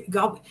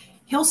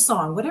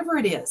 Hillsong, whatever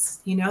it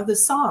is, the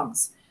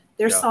songs.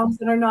 There's songs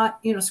that are not,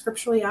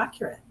 scripturally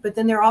accurate, but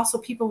then there are also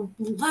people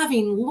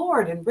loving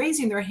Lord and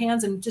raising their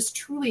hands and just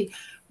truly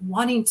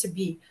wanting to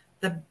be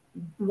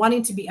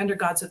under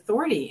God's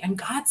authority. And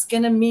God's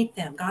going to meet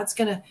them. God's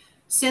going to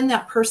send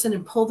that person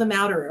and pull them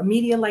out, or a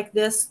media like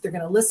this. They're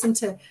going to listen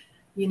to,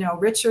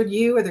 Richard,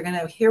 or they're going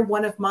to hear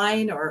one of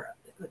mine, or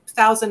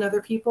 1,000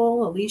 other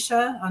people,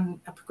 Alicia,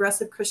 on a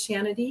progressive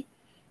Christianity.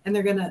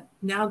 And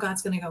now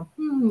God's going to go,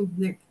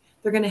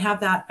 they're going to have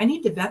that. I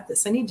need to vet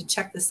this. I need to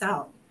check this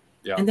out.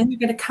 Yeah. And then you're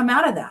going to come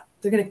out of that.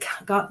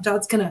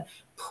 God's going to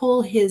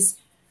pull his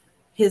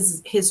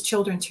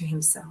children to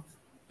himself.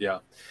 Yeah.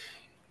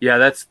 Yeah,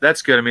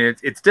 that's good. I mean,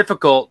 it's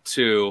difficult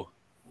to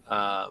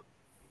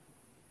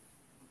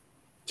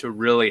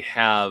really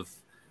have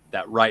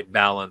that right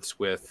balance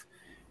with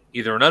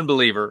either an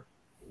unbeliever,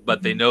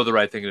 but they know the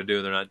right thing to do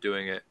and they're not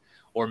doing it,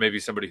 or maybe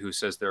somebody who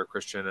says they're a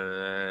Christian,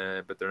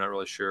 but they're not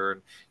really sure,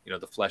 and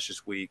the flesh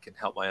is weak and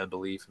help my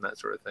unbelief and that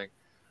sort of thing.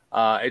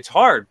 It's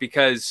hard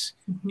because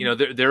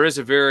there is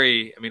a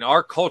very,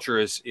 our culture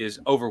is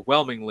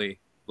overwhelmingly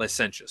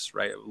licentious,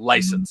 right?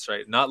 License,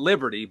 right? Not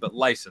liberty, but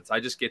license. I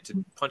just get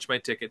to punch my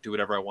ticket, do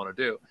whatever I want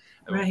to do.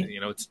 Right.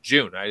 It's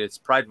June, right? It's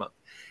Pride Month,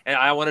 and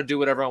I want to do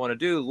whatever I want to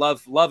do.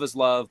 Love is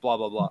love, blah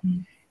blah blah.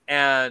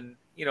 And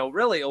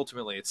really,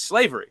 ultimately, it's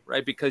slavery,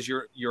 right? Because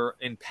you're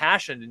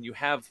impassioned and you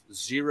have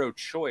zero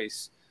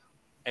choice,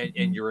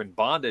 and you're in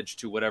bondage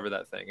to whatever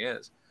that thing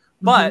is.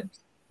 But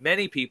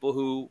many people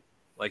who,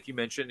 like you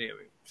mentioned,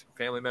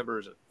 family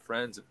members and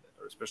friends,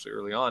 or especially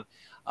early on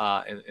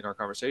in our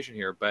conversation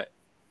here, but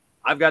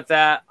I've got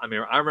that. I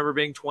remember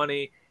being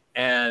 20,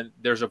 and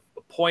there's a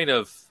point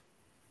of,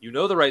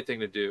 the right thing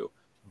to do,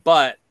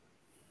 but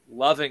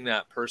loving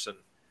that person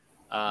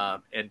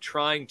and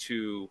trying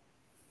to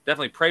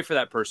definitely pray for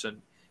that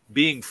person,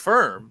 being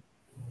firm,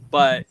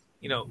 but,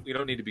 we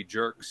don't need to be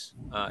jerks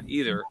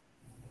either.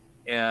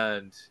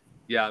 And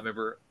yeah, I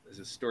remember there's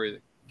a story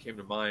that came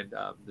to mind.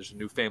 There's a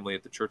new family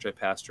at the church I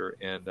pastor,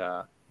 and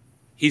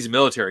he's a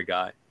military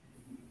guy,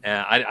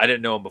 and I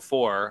didn't know him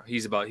before.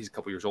 He's a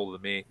couple years older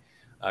than me.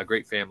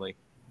 Great family,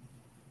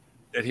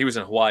 and he was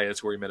in Hawaii.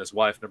 That's where he met his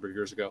wife a number of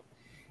years ago,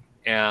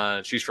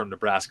 and she's from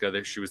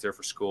Nebraska. She was there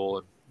for school,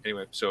 and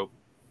anyway, so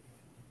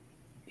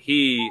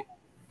he,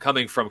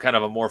 coming from kind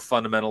of a more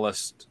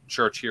fundamentalist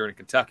church here in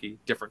Kentucky,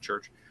 different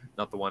church,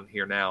 not the one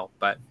here now,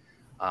 but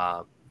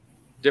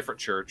different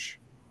church,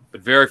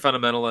 but very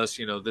fundamentalist,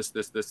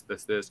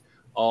 this,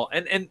 all.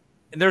 And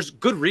there's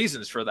good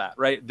reasons for that,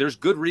 right? There's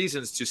good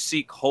reasons to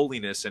seek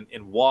holiness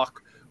and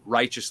walk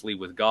righteously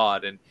with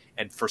God and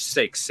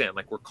forsake sin.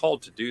 Like, we're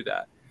called to do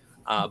that.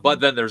 But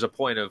then there's a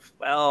point of,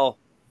 well,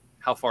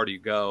 how far do you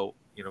go?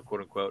 you know,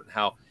 quote unquote, and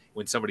how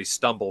when somebody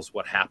stumbles,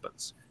 what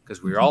happens?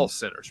 Because we're all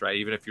sinners, right?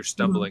 Even if you're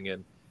stumbling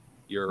in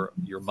your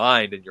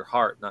mind and your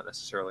heart, not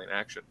necessarily in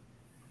action.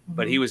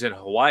 But he was in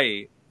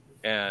Hawaii,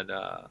 and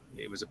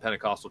it was a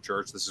Pentecostal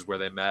church. This is where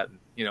they met. And,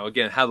 you know,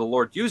 again, how the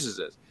Lord uses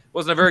it. It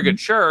wasn't a very good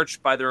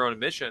church by their own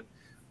admission,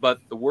 but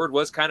the word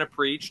was kind of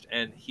preached.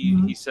 And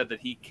he said that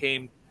he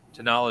came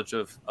to knowledge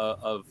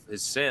of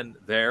his sin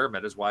there,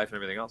 met his wife and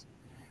everything else.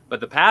 But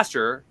the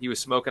pastor, he was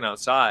smoking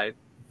outside.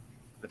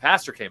 The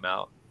pastor came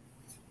out.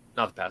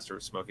 Not the pastor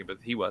was smoking, but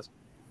he was.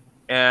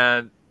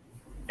 And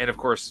of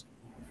course,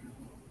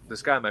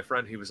 this guy, my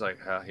friend, he was like,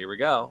 here we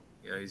go.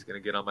 You know, he's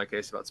going to get on my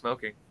case about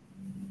smoking.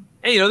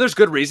 And, you know, there's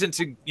good reason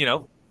to, you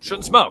know,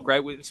 shouldn't smoke,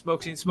 right?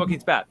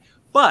 Smoking's bad.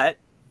 But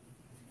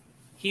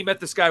he met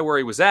this guy where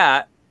he was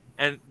at,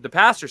 and the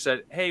pastor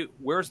said, hey,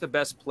 where's the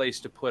best place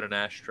to put an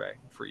ashtray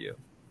for you?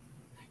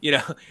 You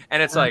know,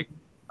 and it's like,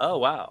 oh,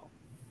 wow.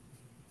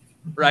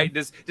 Right?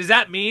 Does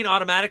that mean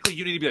automatically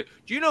you need to be like,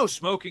 do you know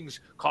smoking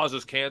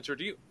causes cancer?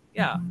 Do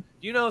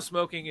you know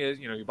smoking is,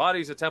 you know, your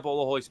body's a temple of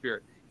the Holy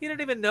Spirit? He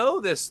didn't even know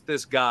this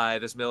guy,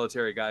 this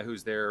military guy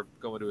who's there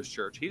going to his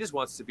church. He just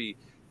wants to be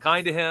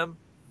kind to him.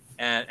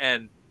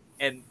 And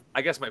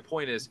I guess my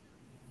point is,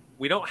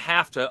 we don't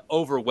have to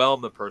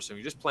overwhelm the person.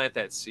 You just plant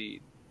that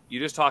seed. You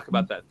just talk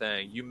about that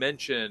thing. You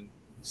mention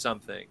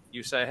something.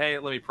 You say, hey,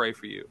 let me pray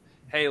for you.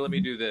 Hey, let me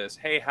do this.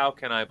 Hey, how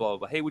can I blah, blah,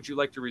 blah. Hey, would you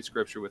like to read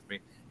scripture with me?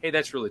 Hey,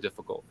 that's really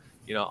difficult.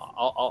 You know,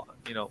 I'll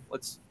you know,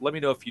 let me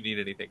know if you need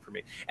anything from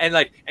me. And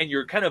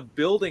you're kind of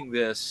building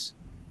this,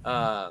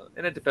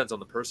 and it depends on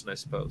the person, I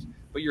suppose,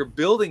 but you're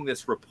building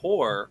this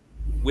rapport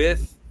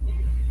with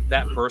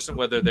that person,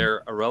 whether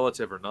they're a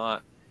relative or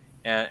not,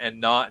 and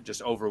not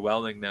just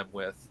overwhelming them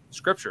with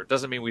scripture. It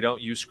doesn't mean we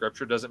don't use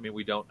scripture. It doesn't mean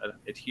we don't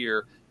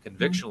adhere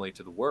convictionally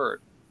to the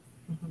word.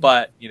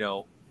 But, you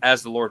know,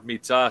 as the Lord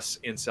meets us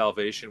in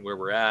salvation where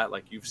we're at,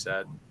 like you've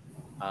said,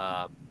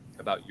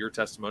 about your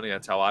testimony,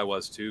 that's how I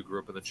was too. Grew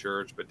up in the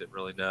church, but didn't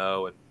really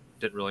know and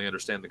didn't really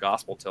understand the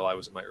gospel till I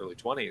was in my early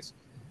 20s.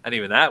 And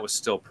even that was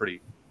still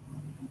pretty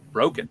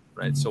broken,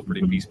 right? Still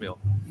pretty piecemeal.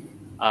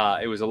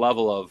 It was a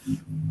level of,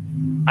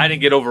 I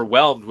didn't get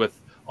overwhelmed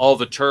with all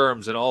the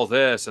terms and all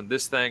this and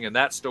this thing and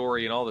that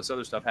story and all this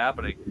other stuff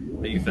happening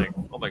that you think,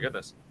 oh my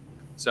goodness.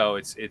 So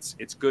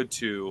it's good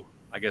to,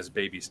 I guess,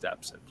 baby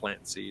steps and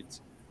plant seeds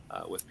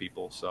with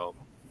people. So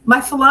my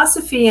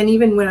philosophy, and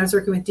even when I was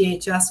working with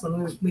DHS,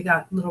 when we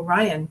got little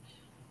Ryan,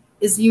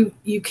 is you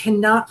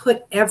cannot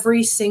put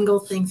every single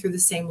thing through the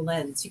same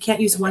lens. You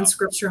can't use one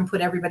scripture and put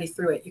everybody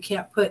through it. You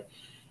can't put,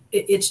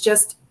 it's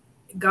just,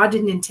 God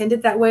didn't intend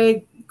it that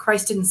way.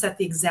 Christ didn't set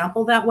the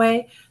example that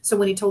way. So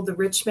when he told the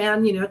rich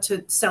man, you know,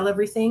 to sell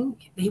everything,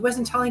 he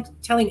wasn't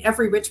telling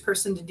every rich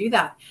person to do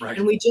that. Right.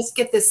 And we just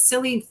get this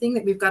silly thing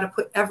that we've got to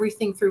put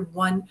everything through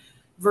one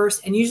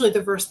verse, and usually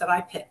the verse that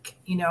I pick,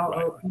 you know,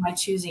 or my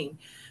choosing.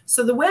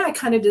 So the way I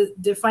kind of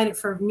define it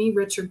for me,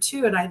 Richard,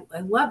 too, and I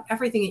love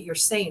everything that you're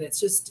saying. It's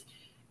just,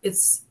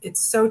 it's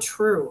so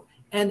true.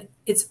 And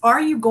it's, are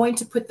you going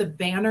to put the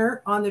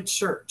banner on the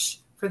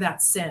church for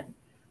that sin?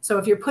 So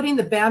if you're putting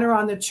the banner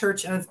on the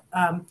church of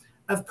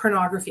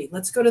pornography,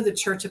 let's go to the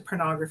church of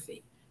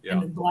pornography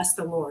and bless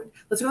the Lord.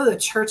 Let's go to the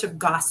church of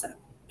gossip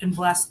and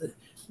bless the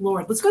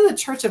Lord. Let's go to the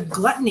church of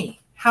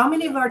gluttony. How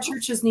many of our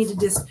churches need to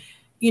just,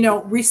 you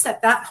know,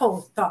 reset that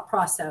whole thought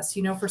process?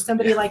 You know, for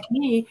somebody like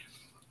me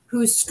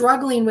who's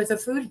struggling with a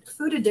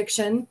food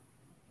addiction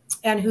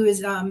and who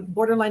is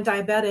borderline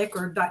diabetic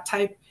or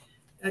type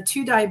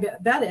 2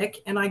 diabetic,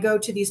 and I go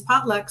to these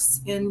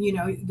potlucks and, you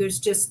know, there's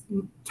just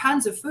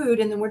tons of food,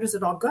 and then where does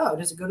it all go?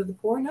 Does it go to the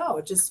poor? No,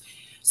 it just,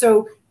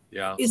 so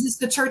is this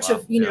the church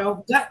of, you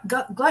know,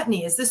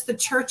 gluttony? Is this the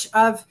church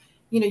of,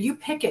 you know, you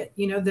pick it,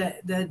 you know,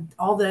 the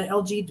all the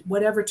LG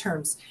whatever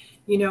terms,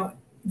 you know,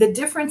 the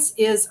difference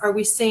is, are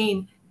we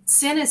saying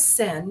sin is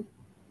sin?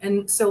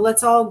 And so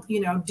let's all,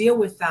 you know, deal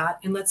with that,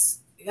 and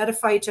let's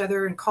edify each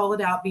other and call it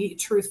out, be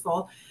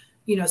truthful.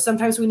 You know,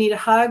 sometimes we need a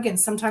hug, and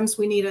sometimes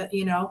we need a,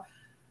 you know,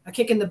 a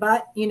kick in the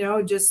butt, you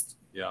know, just,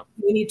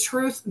 we need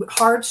truth,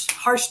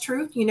 harsh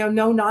truth, you know,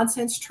 no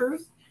nonsense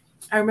truth.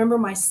 I remember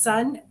my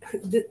son,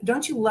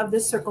 don't you love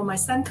this circle? My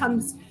son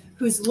comes,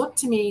 who's looked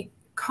to me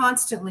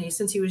constantly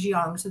since he was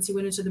young, since he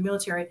went into the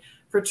military,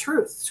 for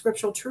truth,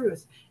 scriptural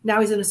truth.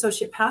 Now he's an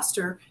associate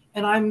pastor,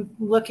 and I'm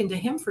looking to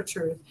him for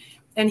truth.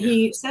 And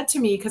he said to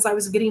me, because I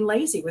was getting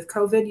lazy with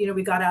COVID, you know,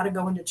 we got out of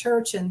going to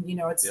church, and, you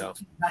know, it's a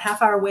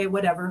half hour away,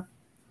 whatever.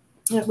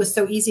 And it was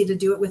so easy to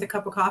do it with a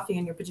cup of coffee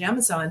and your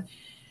pajamas on.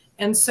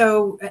 And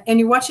so, and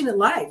you're watching it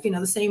live, you know,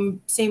 the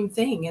same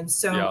thing. And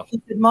so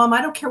he said, Mom,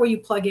 I don't care where you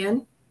plug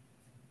in,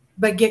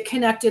 but get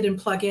connected and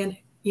plug in,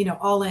 you know,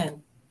 all in.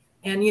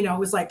 And, you know, it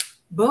was like,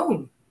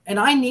 boom. And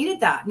I needed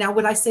that. Now,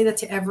 would I say that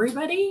to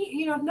everybody?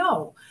 You know,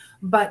 no.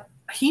 But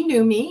he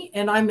knew me,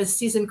 and I'm a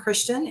seasoned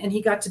Christian, and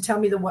he got to tell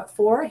me the what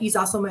for. He's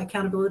also my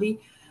accountability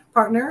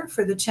partner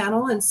for the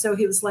channel. And so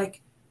he was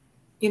like,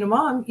 you know,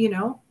 Mom, you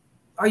know,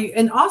 are you?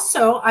 And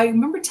also, I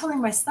remember telling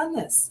my son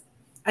this.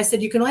 I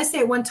said, you can only say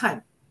it one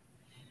time,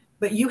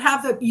 but you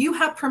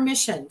have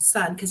permission,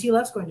 son, because he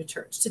loves going to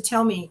church, to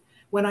tell me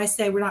when I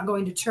say we're not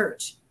going to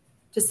church,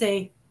 to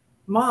say,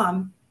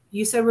 Mom,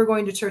 you said we're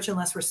going to church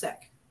unless we're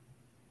sick.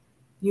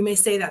 You may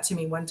say that to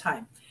me one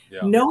time,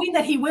 knowing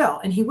that he will,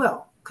 and he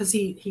will, because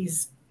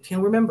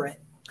he'll remember it.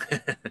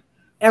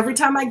 Every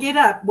time I get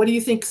up, what do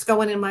you think is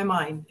going in my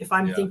mind if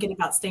I'm thinking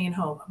about staying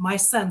home? My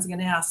son's going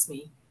to ask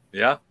me,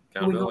 are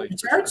we going to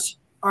church?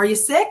 Are you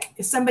sick?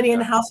 Is somebody in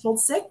the household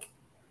sick?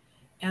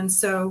 And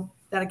so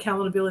that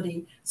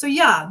accountability. So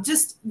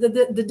just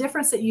the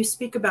difference that you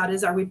speak about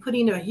is, are we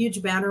putting a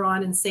huge banner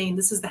on and saying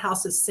this is the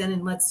house of sin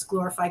and let's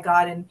glorify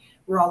God and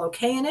we're all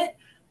okay in it?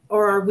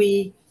 Or are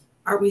we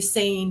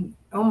saying,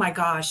 oh my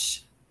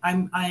gosh,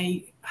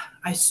 I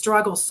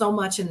struggle so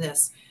much in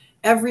this.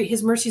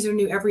 His mercies are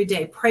new every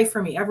day. Pray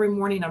for me. Every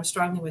morning I'm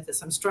struggling with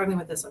this. I'm struggling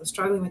with this. I'm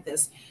struggling with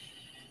this.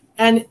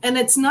 And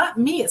it's not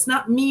me. It's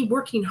not me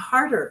working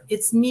harder.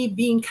 It's me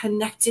being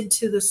connected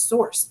to the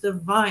source, the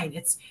vine.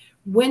 It's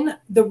when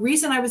the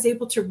reason I was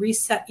able to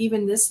reset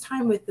even this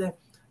time with the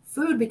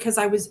food, because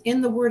I was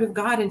in the Word of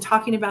God and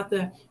talking about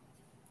the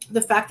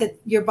fact that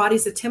your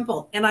body's a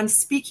temple. And I'm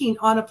speaking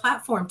on a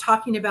platform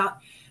talking about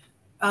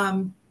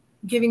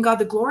giving God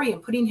the glory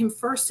and putting him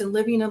first and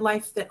living a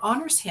life that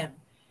honors him.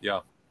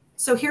 Yeah.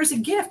 So here's a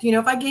gift.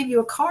 If I gave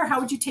you a car, how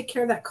would you take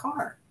care of that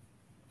car?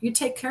 You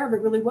take care of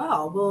it really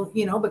well. Well,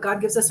 but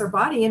God gives us our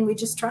body and we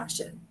just trash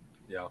it.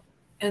 Yeah.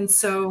 And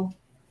so.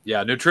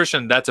 Yeah.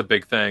 Nutrition, that's a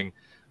big thing.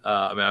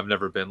 I mean, I've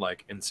never been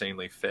like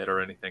insanely fit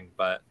or anything,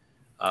 but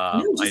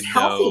I know,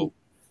 healthy.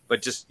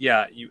 But just,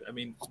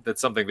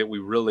 that's something that we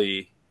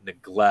really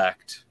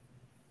neglect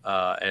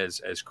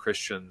as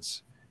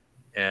Christians.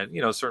 And,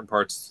 certain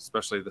parts,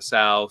 especially the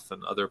South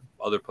and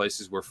other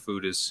places where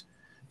food is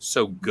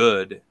so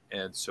good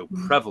and so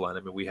prevalent.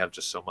 I mean, we have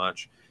just so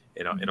much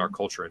in our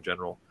culture in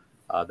general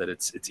that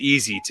it's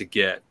easy to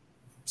get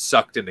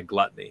sucked into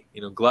gluttony.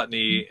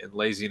 Gluttony and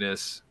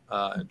laziness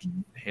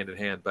hand in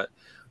hand, but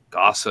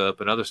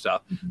gossip and other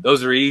stuff.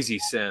 Those are easy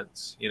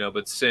sins,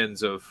 but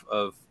sins of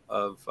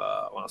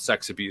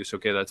sex abuse,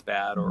 okay, that's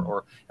bad,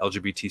 or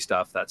LGBT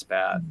stuff, that's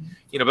bad,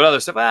 but other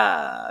stuff,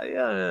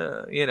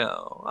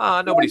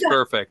 nobody's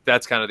perfect.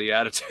 That's kind of the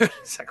attitude.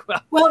 It's like,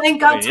 and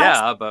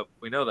God but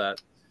we know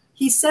that.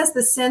 He says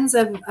the sins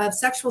of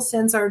sexual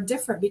sins are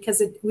different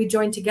because we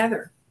join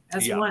together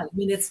as one. I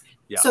mean,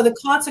 so the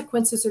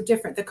consequences are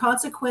different. The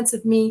consequence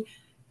of me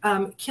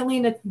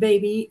killing a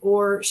baby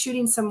or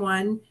shooting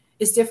someone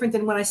is different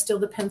than when I steal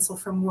the pencil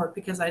from work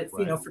because I,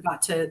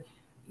 forgot to,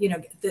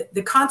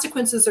 the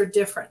consequences are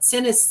different.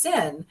 Sin is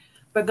sin,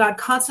 but God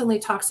constantly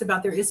talks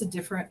about there is a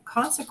different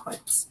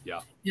consequence. Yeah.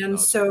 And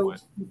so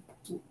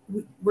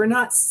we're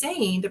not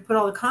saying to put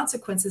all the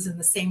consequences in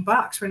the same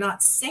box. We're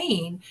not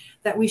saying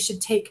that we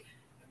should take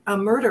a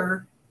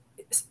murder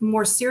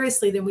more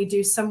seriously than we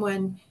do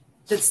someone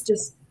that's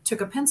just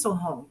took a pencil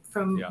home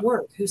from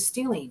work, who's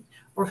stealing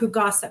or who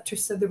gossiped or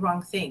said the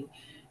wrong thing.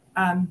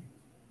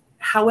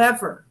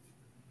 However,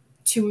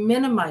 to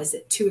minimize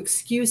it, to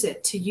excuse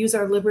it, to use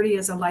our liberty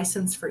as a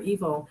license for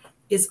evil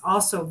is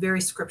also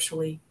very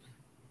scripturally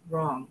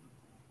wrong.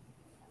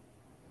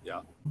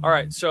 Yeah. All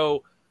right.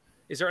 So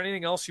is there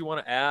anything else you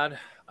want to add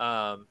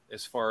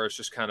as far as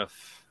just kind of,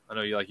 I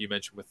know you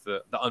mentioned with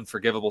the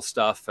unforgivable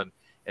stuff and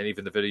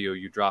even the video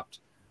you dropped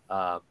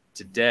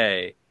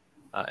today.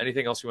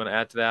 Anything else you want to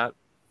add to that?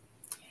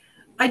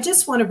 I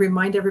just want to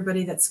remind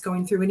everybody that's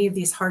going through any of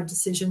these hard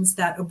decisions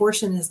that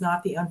abortion is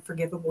not the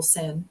unforgivable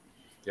sin.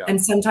 Yeah.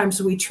 And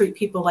sometimes we treat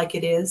people like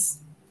it is.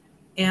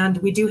 And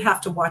we do have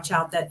to watch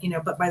out that,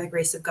 but by the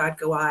grace of God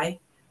go I.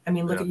 I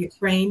mean, look at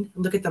Ukraine,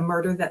 look at the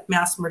murder, that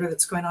mass murder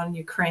that's going on in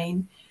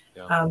Ukraine,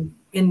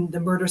 in the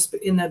murders,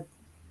 in the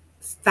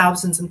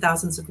thousands and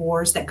thousands of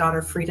wars that got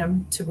our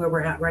freedom to where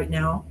we're at right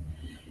now.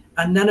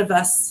 None of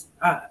us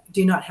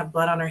do not have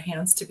blood on our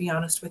hands, to be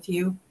honest with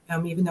you,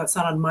 even though it's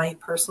not on my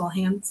personal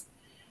hands.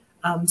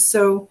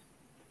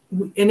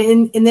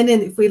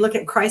 If we look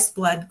at Christ's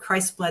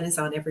blood is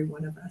on every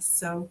one of us.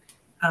 So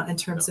in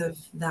terms of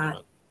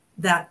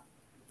that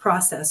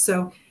process.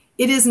 So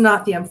it is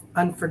not the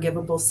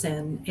unforgivable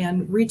sin,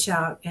 and reach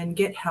out and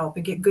get help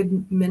and get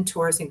good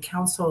mentors and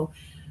counsel.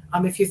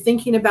 If you're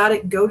thinking about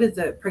it, go to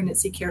the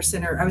Pregnancy Care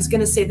Center. I was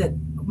going to say that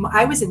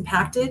I was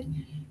impacted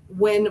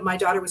when my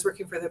daughter was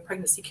working for the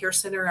Pregnancy Care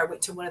Center. I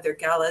went to one of their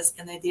galas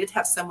and they did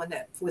have someone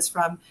that was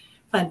from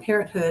Planned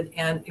Parenthood,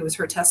 and it was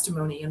her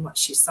testimony and what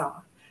she saw.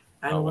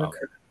 I don't want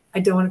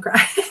to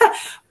cry,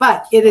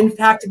 but it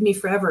impacted me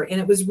forever. And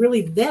it was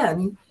really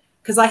then,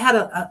 because I had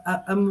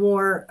a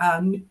more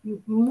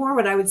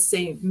what I would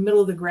say middle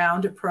of the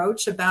ground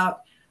approach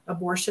about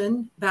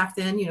abortion back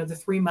then, the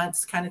 3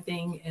 months kind of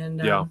thing.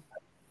 And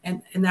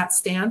that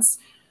stance,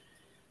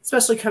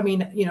 especially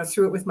coming,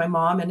 through it with my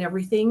mom and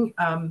everything.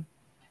 And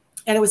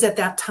it was at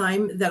that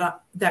time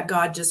that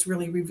God just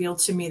really revealed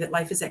to me that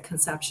life is at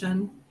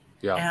conception.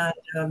 Yeah.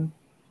 And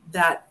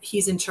that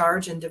he's in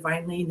charge and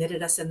divinely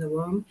knitted us in the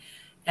womb.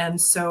 And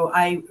so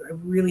I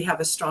really have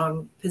a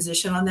strong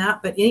position on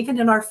that. But even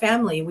in our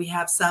family, we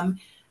have some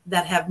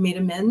that have made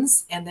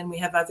amends, and then we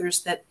have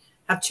others that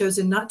have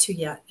chosen not to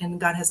yet, and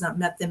God has not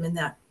met them in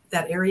that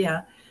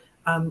area.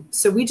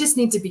 So we just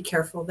need to be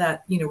careful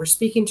that, we're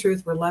speaking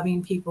truth, we're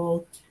loving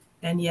people,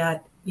 and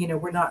yet,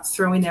 we're not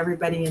throwing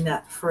everybody in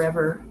that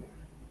forever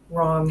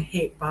wrong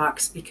hate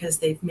box because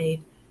they've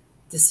made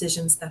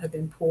decisions that have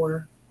been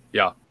poor.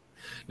 Yeah.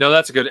 No,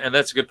 that's a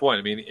good point.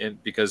 I mean,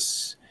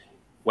 because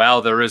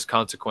while there is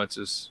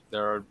consequences,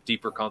 there are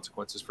deeper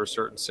consequences for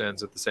certain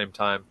sins. At the same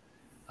time,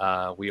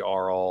 we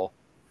are all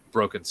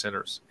broken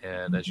sinners.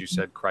 And as you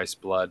said, Christ's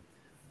blood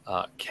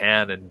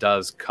can and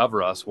does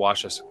cover us,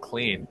 wash us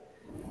clean.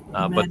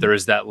 But there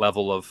is that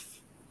level of,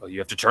 well, you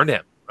have to turn to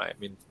him, right? I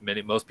mean,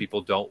 most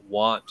people don't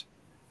want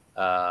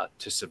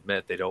to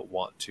submit. They don't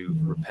want to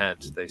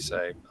repent. They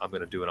say, I'm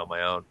going to do it on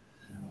my own.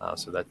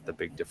 So that's the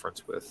big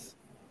difference with,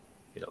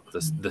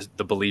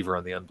 the believer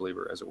and the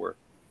unbeliever, as it were.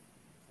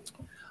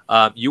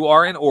 You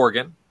are in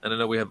Oregon, and I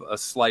know we have a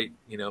slight,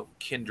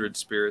 kindred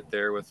spirit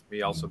there with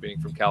me also being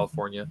from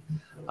California.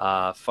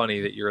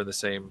 Funny that you're in the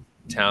same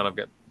town. I've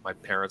got my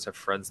parents have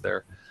friends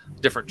there,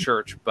 different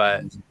church,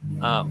 but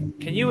I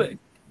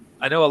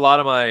know a lot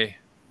of my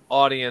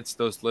audience,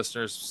 those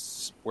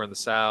listeners, were in the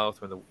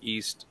South, were in the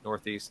East,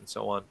 Northeast, and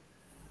so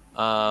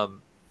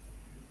on.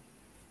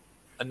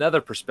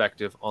 Another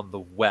perspective on the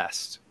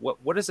West.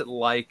 What is it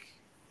like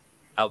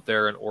out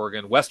there in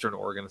Oregon, Western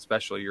Oregon,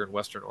 especially? You're in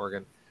Western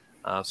Oregon,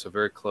 so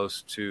very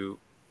close to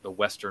the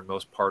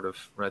westernmost part of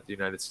the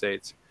United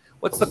States.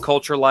 What's the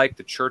culture like?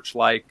 The church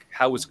like?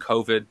 How was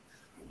COVID?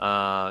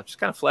 Just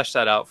kind of flesh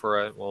that out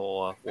for it.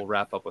 We'll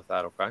wrap up with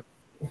that. Okay.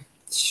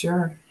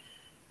 Sure.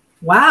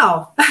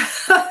 Wow.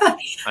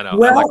 I know.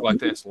 Well, I like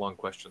to answer long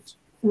questions.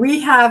 We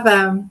have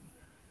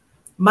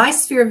my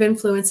sphere of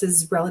influence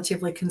is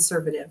relatively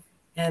conservative,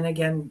 and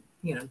again,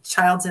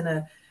 child's in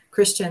a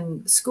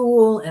Christian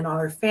school, and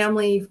our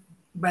family,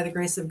 by the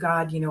grace of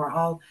God, are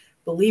all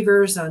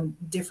believers on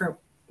different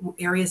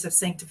areas of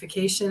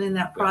sanctification in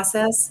that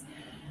process.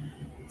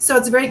 So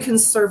it's very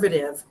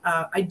conservative.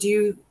 I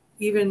do,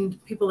 even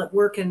people at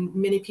work and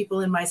many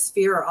people in my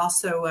sphere are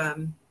also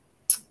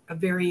a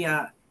very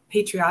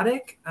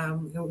patriotic.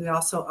 We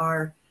also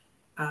are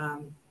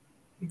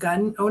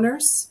gun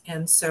owners,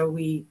 and so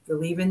we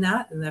believe in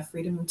that and the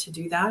freedom to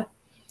do that.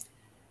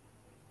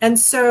 And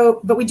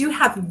so, but we do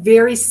have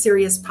very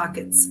serious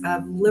pockets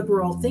of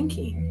liberal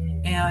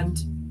thinking, and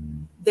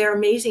they're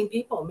amazing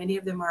people. Many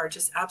of them are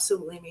just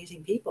absolutely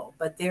amazing people,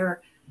 but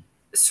their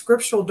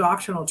scriptural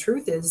doctrinal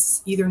truth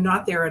is either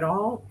not there at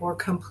all or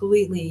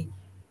completely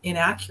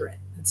inaccurate.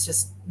 It's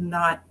just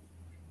not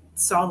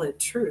solid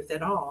truth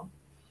at all.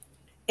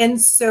 And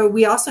so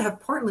we also have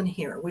Portland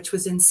here, which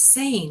was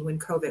insane when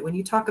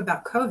you talk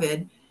about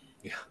COVID,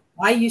 yeah.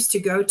 I used to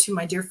go to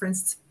my dear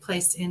friend's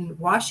place in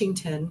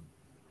Washington,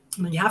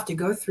 and you have to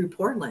go through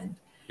Portland.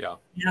 Yeah.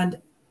 And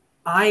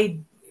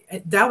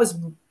that was,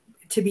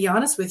 to be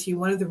honest with you,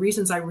 one of the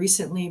reasons I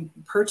recently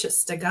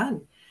purchased a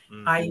gun.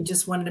 Mm-hmm. I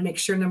just wanted to make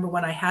sure, number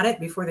one, I had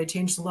it before they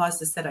changed the laws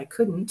that said I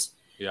couldn't.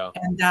 Yeah.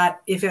 And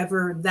that if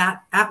ever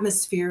that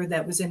atmosphere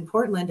that was in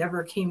Portland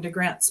ever came to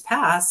Grants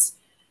Pass,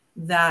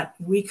 that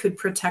we could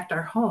protect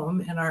our home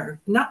and our,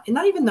 not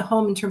even the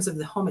home in terms of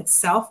the home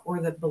itself or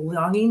the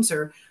belongings,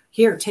 or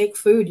here, take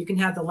food. You can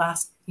have the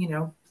last,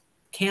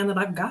 can that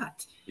I've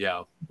got.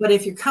 Yeah. But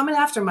if you're coming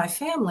after my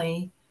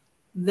family,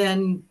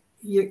 then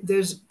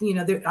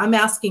I'm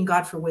asking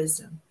God for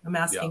wisdom. I'm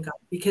asking God,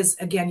 because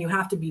again, you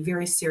have to be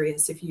very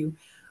serious. If you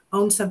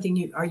own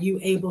something, are you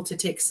able to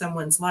take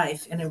someone's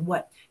life, and in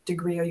what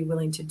degree are you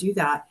willing to do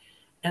that?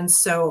 And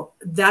so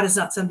that is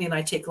not something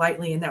I take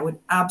lightly, and that would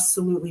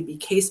absolutely be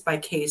case by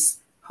case,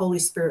 Holy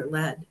Spirit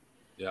led.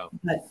 Yeah.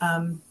 But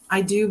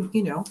I do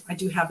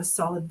have a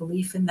solid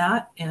belief in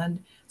that.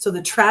 And so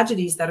the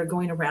tragedies that are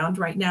going around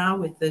right now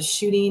with the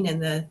shooting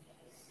and the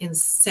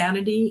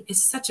insanity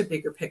is such a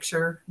bigger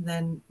picture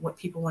than what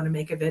people want to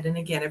make of it. And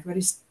again,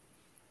 everybody's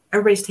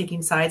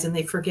taking sides, and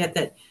they forget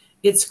that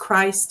it's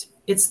Christ,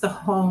 it's the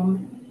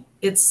home,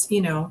 it's,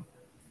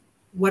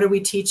 what are we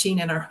teaching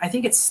in I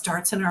think it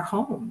starts in our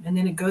home, and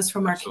then it goes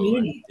from our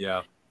community.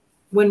 Yeah.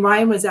 When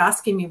Ryan was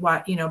asking me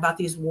about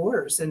these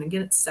wars, and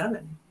again, it's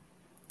 7,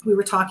 we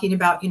were talking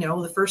about,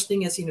 the first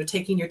thing is,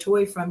 taking your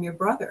toy from your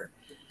brother.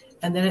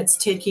 And then it's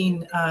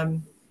taking, let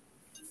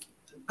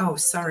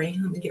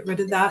me get rid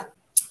of that.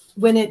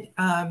 Then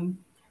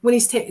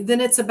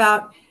it's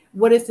about,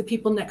 what if the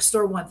people next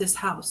door want this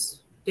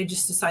house? They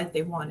just decide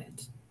they want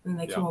it, and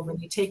they come over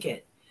and they take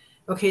it.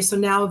 Okay, so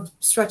now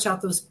stretch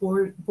out those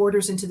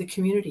borders into the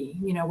community.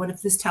 What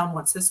if this town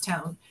wants this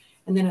town?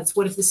 And then it's,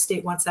 what if this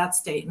state wants that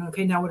state? And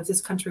okay, now what if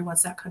this country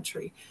wants that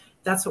country?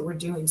 That's what we're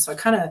doing. So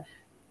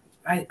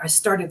I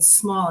started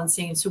small and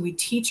saying, so we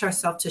teach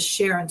ourselves to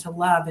share and to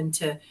love and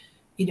to,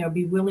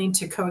 be willing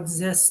to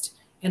coexist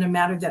in a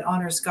manner that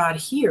honors God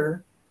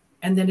here.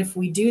 And then if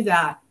we do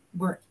that,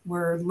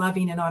 we're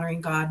loving and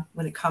honoring God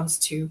when it comes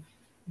to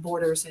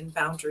borders and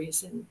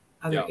boundaries and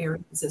other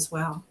areas as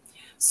well.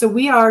 So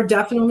we are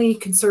definitely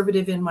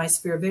conservative in my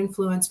sphere of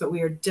influence, but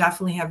we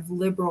definitely have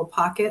liberal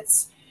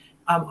pockets.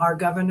 Our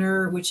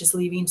governor, which is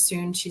leaving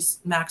soon, she's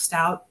maxed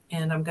out.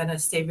 And I'm going to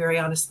say very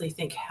honestly,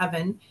 thank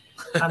heaven,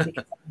 because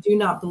I do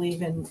not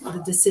believe in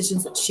the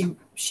decisions that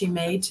she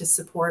made to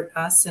support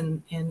us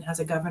and as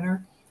a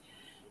governor.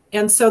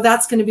 And so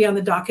that's going to be on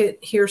the docket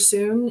here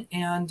soon.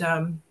 And,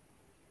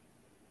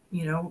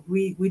 you know,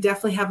 we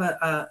definitely have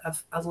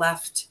a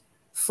left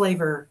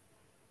flavor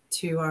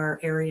to our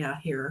area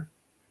here.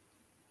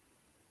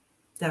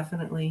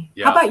 Definitely.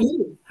 Yeah. How about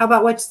you? How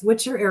about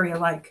what's your area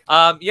like?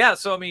 Yeah.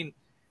 So, I mean,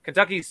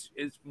 Kentucky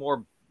is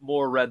more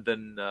red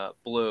than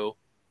blue.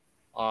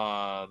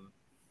 But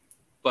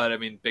I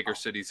mean, bigger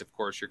cities, of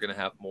course, you're going to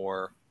have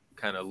more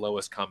kind of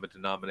lowest common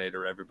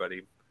denominator.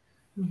 Everybody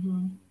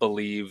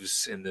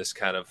believes in this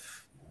kind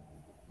of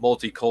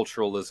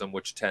multiculturalism,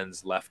 which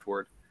tends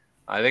leftward.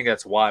 I think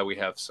that's why we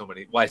have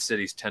why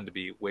cities tend to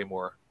be way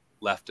more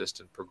leftist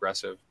and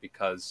progressive,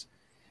 because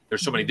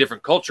there's so many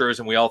different cultures,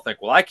 and we all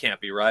think, well, I can't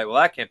be right. Well,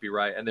 that can't be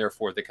right. And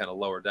therefore they kind of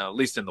lower down, at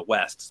least in the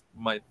West.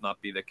 Might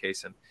not be the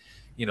case in,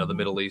 you know, the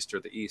Middle East or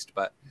the East,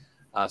 but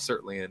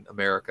certainly in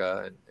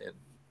America and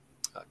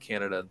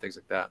Canada and things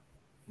like that,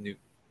 New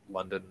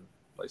London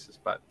places.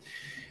 But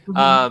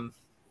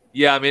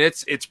yeah, I mean,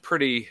 it's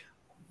pretty,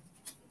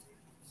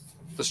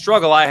 the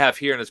struggle I have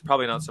here, and it's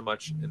probably not so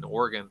much in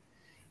Oregon,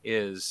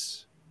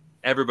 is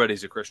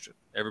everybody's a Christian.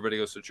 Everybody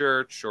goes to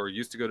church or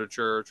used to go to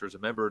church or is a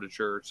member of the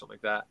church, something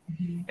like that.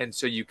 And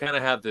so you kind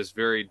of have this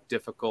very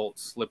difficult,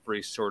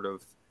 slippery sort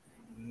of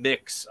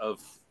mix of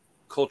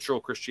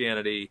cultural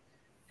Christianity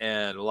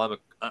and, well,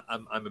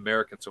 I'm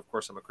American, so of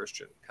course I'm a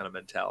Christian kind of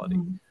mentality,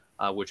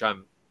 which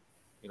I'm,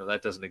 you know,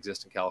 that doesn't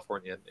exist in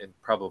California and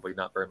probably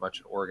not very much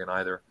in Oregon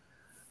either.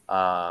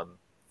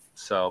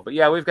 So, but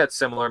yeah, we've got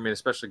similar, I mean,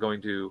 especially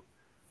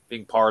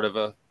being part of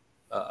a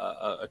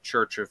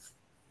church of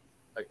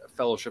a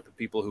fellowship of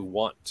people who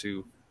want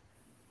to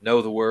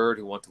know the word,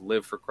 who want to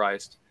live for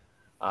Christ.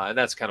 And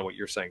that's kind of what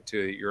you're saying too.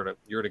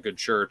 You're in a good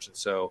church. And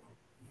so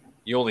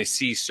you only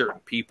see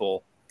certain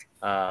people,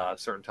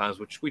 certain times,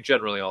 which we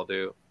generally all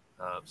do.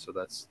 So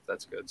that's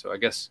good. So I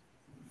guess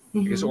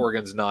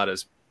Oregon's not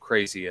as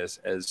crazy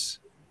as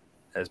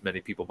many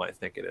people might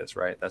think it is,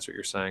 right? That's what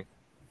you're saying.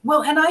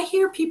 Well, and I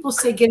hear people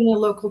say get in a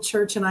local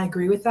church, and I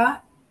agree with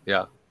that.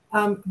 Yeah.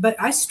 But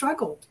I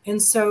struggled.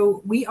 And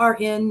so we are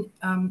in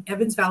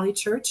Evans Valley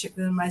Church.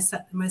 My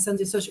son's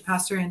the associate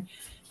pastor, and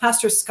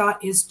Pastor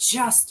Scott is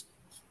just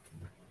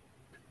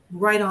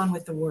right on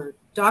with the word.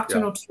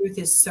 Doctrinal truth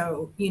is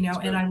so, you know,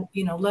 and I,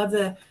 you know, love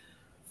the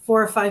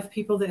 4 or 5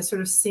 people that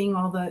sort of sing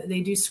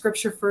they do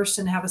scripture first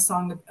and have a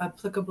song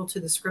applicable to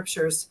the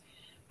scriptures.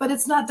 But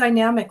it's not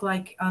dynamic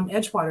like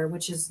Edgewater,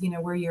 which is, you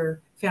know, where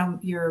your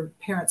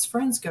parents'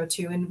 friends go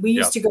to. And we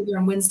used to go there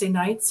on Wednesday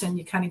nights, and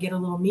you kind of get a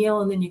little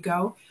meal and then you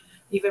go.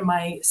 Even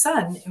my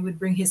son would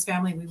bring his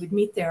family. We would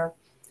meet there.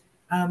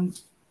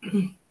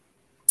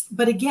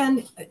 But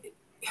again,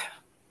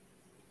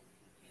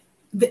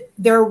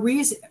 there are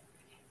reasons.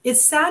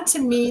 It's sad to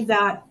me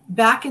that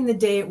back in the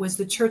day, it was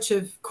the Church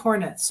of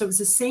Corinth. So it was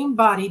the same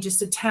body,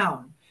 just a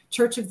town.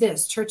 Church of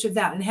this, church of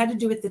that. And it had to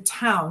do with the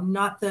town,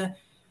 not the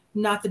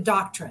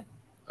doctrine.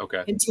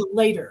 Okay. Until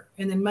later.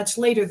 And then much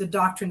later, the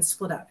doctrine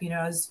split up, you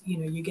know, as you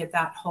know, you get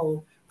that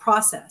whole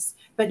process.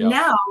 But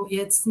now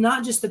it's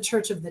not just the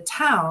church of the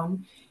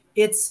town,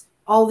 it's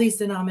all these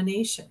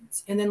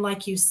denominations. And then,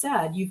 like you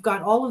said, you've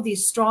got all of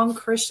these strong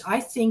Christians. I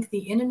think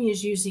the enemy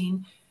is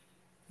using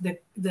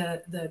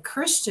the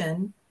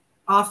Christian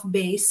off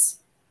base,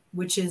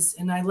 which is,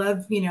 and I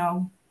love, you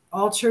know,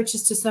 all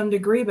churches to some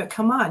degree, but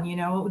come on, you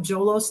know,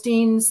 Joel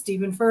Osteen,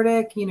 Stephen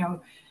Furtick, you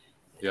know,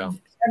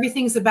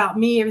 everything's about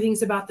me.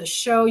 Everything's about the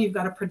show. You've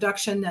got a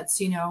production that's,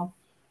 you know,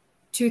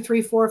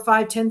 $2,000, $3,000,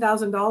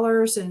 $5,000,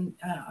 $10,000, and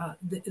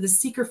the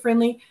seeker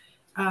friendly.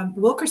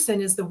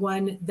 Wilkerson is the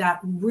one that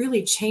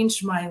really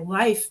changed my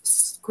life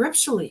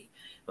scripturally,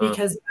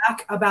 because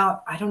back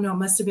about, I don't know, it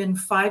must have been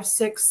 5,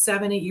 6,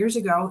 7, 8 years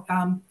ago.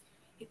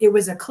 It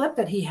was a clip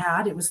that he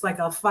had. It was like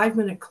a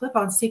 5-minute clip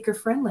on seeker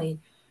friendly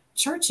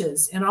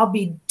churches. And I'll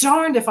be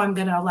darned if I'm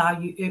going to allow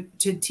you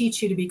to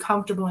teach you to be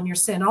comfortable in your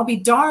sin. I'll be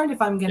darned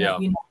if I'm going to,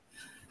 you know,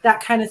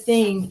 that kind of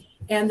thing.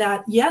 And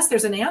that, yes,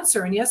 there's an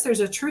answer, and yes,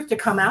 there's a truth to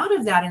come out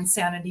of that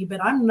insanity,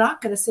 but I'm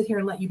not going to sit here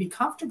and let you be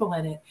comfortable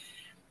in it.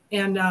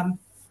 And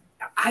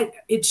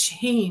it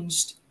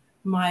changed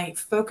my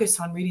focus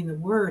on reading the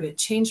word. It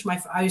changed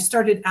I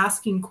started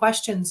asking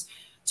questions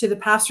to the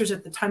pastors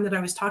at the time that I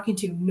was talking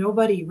to.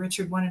 Nobody,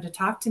 Richard, wanted to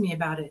talk to me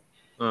about it.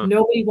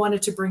 Nobody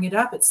wanted to bring it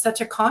up. It's such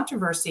a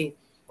controversy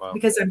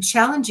because I'm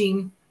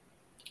challenging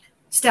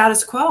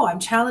status quo. I'm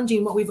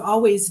challenging what we've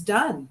always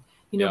done,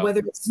 you know, whether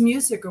it's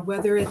music or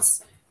whether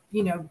it's,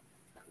 you know,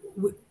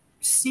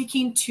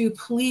 seeking to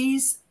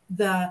please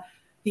the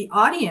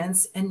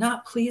audience and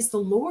not please the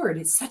Lord.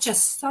 It's such a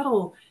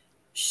subtle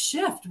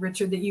shift,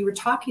 Richard, that you were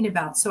talking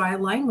about. So I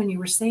align when you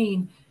were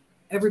saying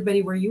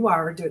everybody where you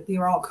are,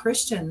 you're all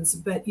Christians,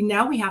 but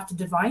now we have to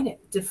define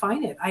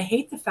it. I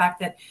hate the fact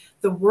that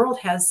the world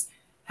has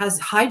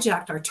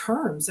hijacked our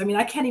terms. I mean,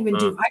 I can't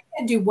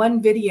do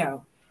one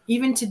video.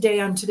 Even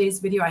today, on today's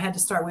video, I had to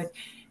start with,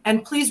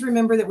 and please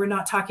remember that we're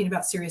not talking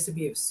about serious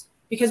abuse.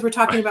 because we're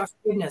talking about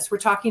forgiveness. We're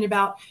talking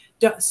about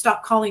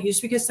stop calling you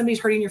just because somebody's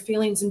hurting your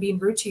feelings and being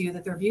rude to you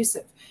that they're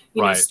abusive.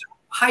 You know, stop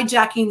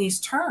hijacking these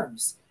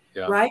terms,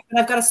 right? And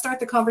I've got to start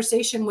the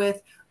conversation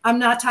with, I'm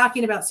not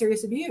talking about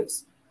serious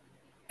abuse.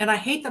 And I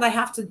hate that I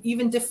have to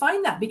even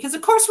define that, because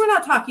of course we're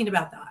not talking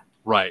about that.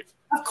 Right.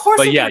 Of course.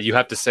 But yeah, you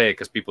have to say it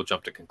because people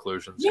jump to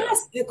conclusions.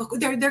 Yes. They're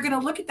going to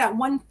look at that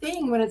one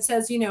thing when it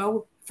says, you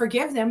know,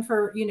 forgive them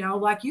for, you know,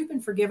 like you've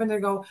been forgiven. They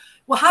go,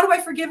 well, how do I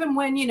forgive him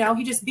when, you know,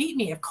 he just beat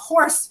me? Of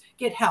course,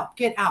 get help,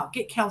 get out,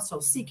 get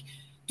counsel, seek,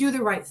 do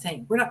the right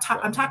thing. We're not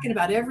I'm talking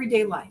about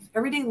everyday life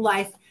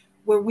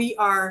where we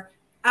are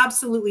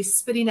absolutely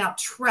spitting out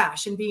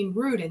trash and being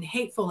rude and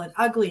hateful and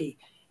ugly.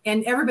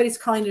 And everybody's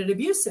calling it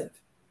abusive.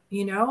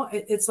 You know,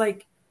 it's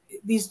like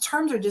these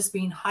terms are just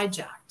being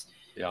hijacked.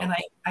 Yeah. And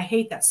I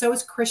hate that. So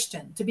is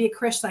Christian. To be a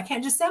Christian, I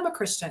can't just say I'm a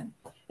Christian.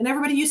 And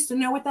everybody used to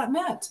know what that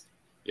meant.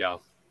 Yeah.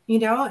 You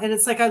know, and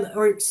it's like,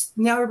 or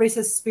now everybody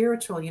says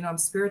spiritual, you know, I'm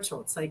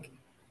spiritual. It's like,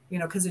 you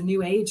know, because of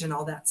New Age and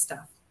all that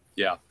stuff.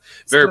 Yeah.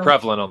 Very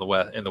prevalent on the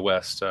West, in the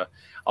West.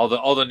 All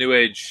the New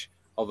Age,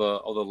 all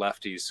the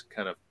lefties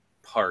kind of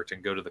part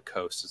and go to the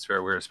coast. It's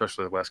very weird,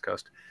 especially the West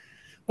Coast.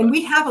 And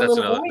we have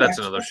that's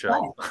another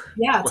show.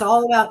 Yeah. It's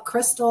all about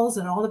crystals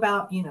and all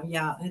about, you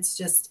know, it's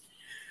just,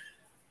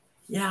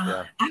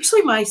 yeah.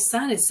 Actually, my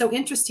son is so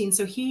interesting.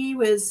 So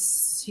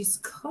he's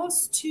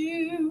close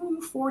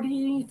to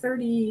 40,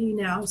 30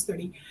 now. He's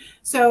 30.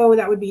 So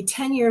that would be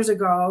 10 years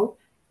ago.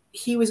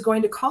 He was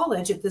going to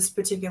college at this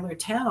particular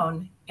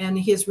town, and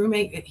his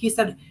roommate, he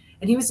said,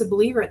 and he was a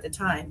believer at the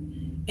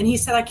time. And he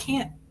said, I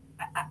can't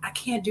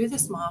do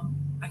this, Mom.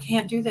 I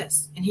can't do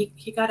this. And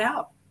he got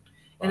out.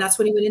 And that's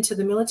when he went into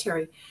the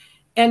military.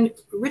 And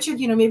Richard,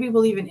 you know, maybe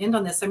we'll even end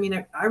on this. I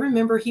mean, I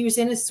remember he was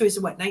so he's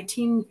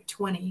 19,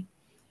 20.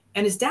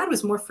 And his dad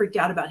was more freaked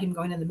out about him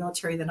going in the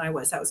military than I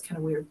was. That was kind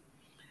of weird.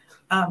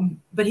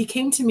 But he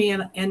came to me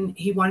and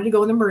he wanted to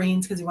go in the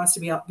Marines because he wants to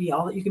be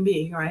all that you can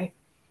be, right?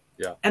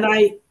 Yeah. And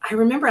I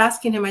remember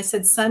asking him, I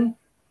said, son,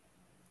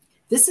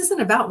 this isn't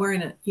about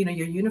wearing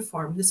your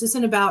uniform. This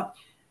isn't about,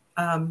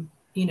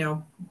 you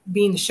know,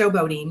 being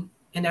showboating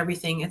and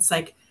everything. It's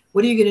like,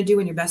 what are you going to do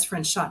when your best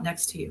friend's shot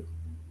next to you?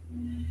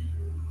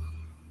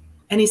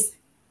 And he's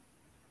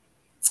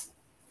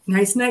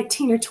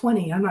 19 or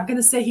 20. I'm not going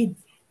to say he,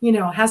 you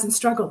know, hasn't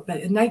struggled, but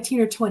at 19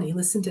 or 20,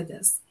 listen to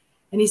this.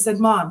 And he said,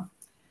 Mom,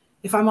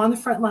 if I'm on the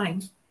front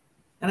line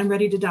and I'm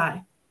ready to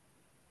die,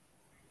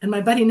 and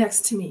my buddy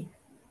next to me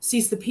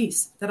sees the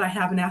peace that I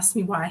have and asks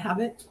me why I have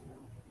it,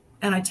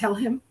 and I tell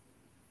him,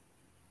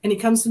 and he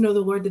comes to know the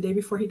Lord the day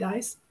before he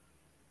dies,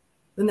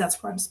 then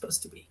that's where I'm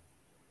supposed to be.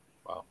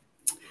 Wow.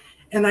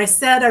 And I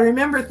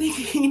remember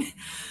thinking,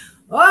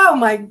 oh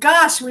my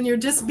gosh, when you're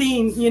just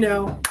being, you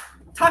know,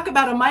 talk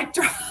about a mic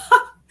drop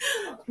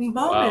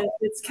moment. Wow.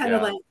 It's kind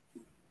of like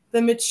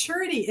the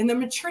maturity, and the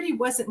maturity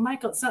wasn't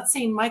Michael. It's not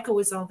saying Michael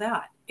was all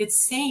that. It's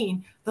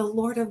saying the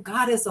Lord of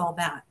God is all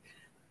that.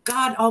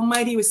 God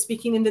Almighty was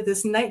speaking into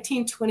this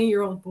 19,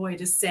 20-year-old boy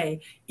to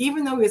say,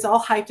 even though he was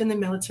all hyped in the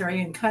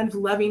military and kind of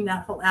loving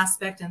that whole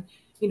aspect and,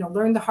 you know,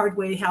 learned the hard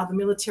way how the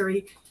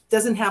military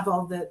doesn't have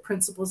all the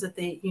principles that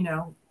they, you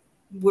know,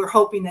 were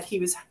hoping that he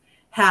was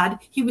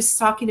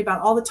talking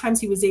about all the times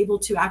he was able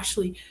to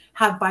actually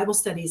have Bible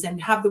studies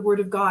and have the Word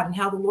of God and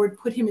how the Lord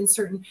put him in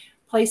certain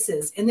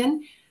places. And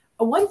then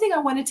one thing I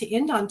wanted to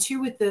end on too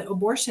with the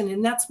abortion,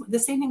 and that's the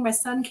same thing my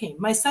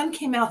son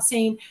came out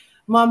saying,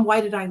 Mom,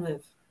 why did I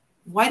live?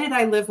 Why did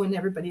I live when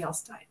everybody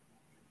else died?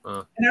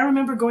 And I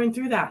remember going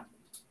through that.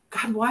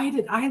 God, why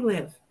did I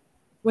live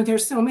when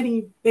there's so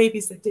many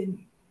babies that didn't?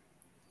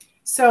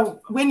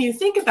 So when you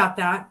think about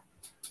that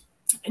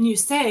and you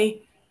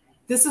say,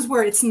 this is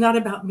where it's not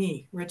about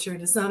me,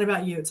 Richard. It's not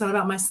about you. It's not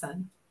about my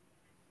son.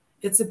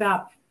 It's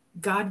about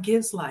God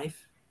gives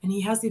life and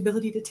he has the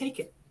ability to take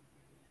it.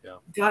 Yeah.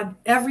 God,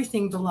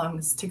 everything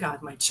belongs to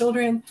God. My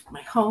children,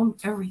 my home,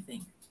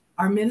 everything.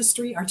 Our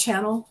ministry, our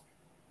channel,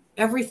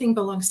 everything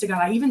belongs to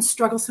God. I even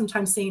struggle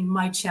sometimes saying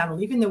my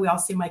channel, even though we all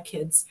say my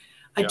kids.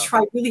 I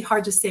try really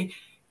hard to say,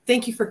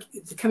 thank you for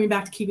coming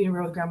back to Keeping It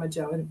Real with Grandma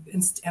Jo. And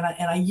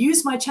I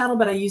use my channel,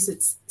 but I use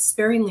it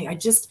sparingly.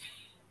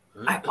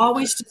 I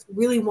always just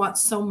really want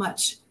so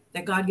much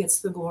that God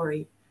gets the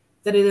glory,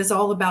 that it is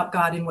all about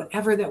God in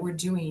whatever that we're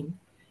doing.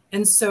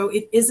 And so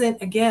it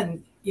isn't,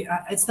 again,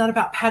 it's not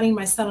about patting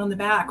my son on the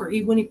back, or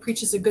even when he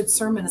preaches a good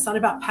sermon, it's not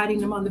about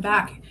patting him on the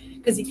back,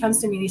 because he comes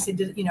to me and he said,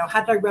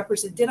 did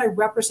I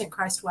represent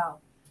Christ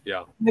well?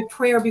 Yeah. My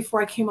prayer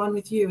before I came on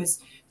with you is,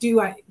 do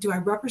I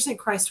represent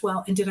Christ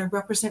well? And did I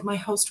represent my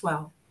host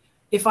well?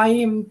 If I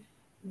am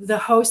the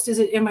host,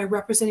 am I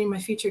representing my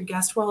featured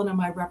guest well? And am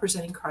I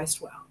representing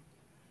Christ well?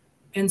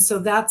 And so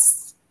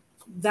that's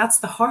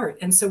the heart.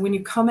 And so when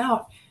you come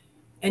out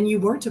and you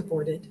weren't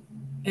aborted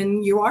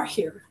and you are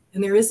here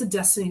and there is a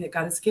destiny that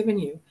God has given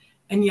you,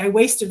 and I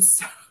wasted,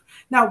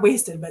 not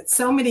wasted, but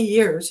so many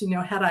years,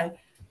 had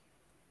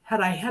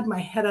I had my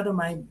head out of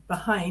my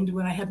behind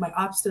when I had my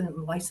obstinate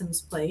license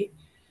plate,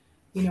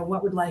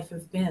 what would life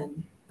have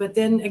been? But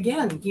then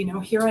again,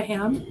 here I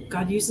am.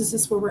 God uses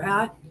us where we're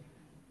at.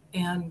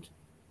 And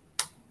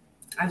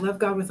I love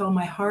God with all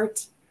my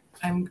heart.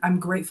 I'm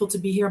grateful to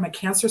be here. I'm a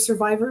cancer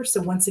survivor.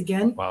 So once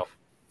again, Wow.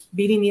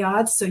 beating the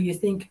odds. So you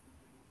think,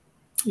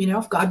 you know,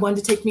 if God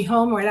wanted to take me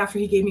home right after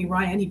he gave me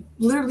Ryan, he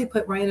literally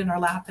put Ryan in our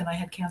lap and I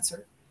had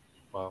cancer.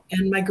 Wow.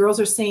 And my girls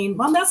are saying,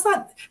 Mom, that's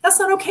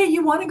not okay.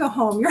 You want to go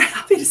home. You're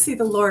happy to see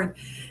the Lord.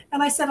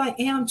 And I said, I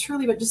am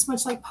truly, but just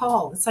much like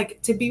Paul, it's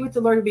like to be with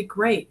the Lord would be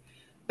great.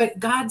 But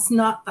God's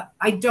not,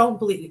 I don't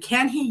believe it.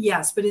 Can he?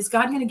 Yes. But is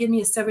God going to give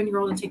me a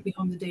 7-year-old and take me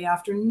home the day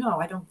after? No,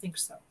 I don't think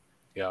so.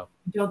 Yeah.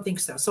 I don't think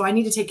so. So I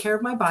need to take care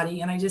of my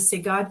body. And I just say,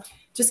 God,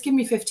 just give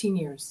me 15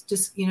 years.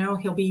 Just, you know,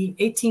 he'll be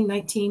 18,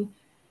 19.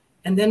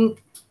 And then,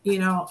 you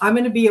know, I'm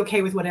going to be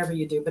okay with whatever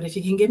you do. But if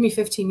you can give me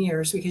 15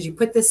 years, because you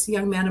put this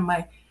young man in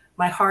my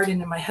heart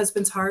and in my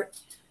husband's heart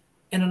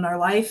and in our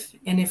life.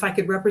 And if I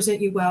could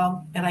represent you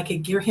well, and I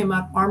could gear him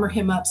up, armor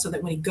him up so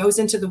that when he goes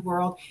into the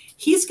world,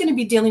 he's going to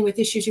be dealing with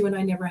issues you and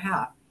I never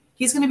have.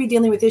 He's going to be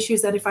dealing with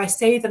issues that if I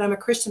say that I'm a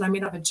Christian, I may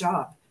not have a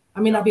job.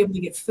 I may not be able to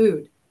get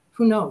food.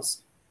 Who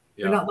knows?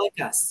 They're not like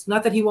us.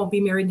 Not that he won't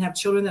be married and have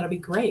children. That'll be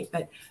great.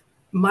 But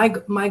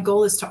my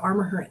goal is to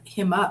armor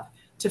him up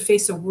to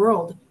face a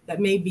world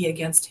that may be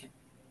against him.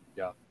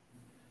 Yeah.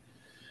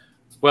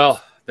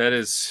 Well,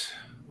 that's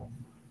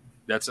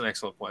an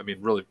excellent point. I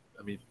mean, really,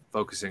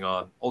 focusing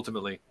on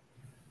ultimately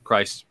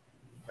Christ,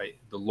 right?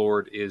 The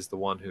Lord is the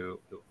one who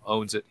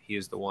owns it. He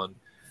is the one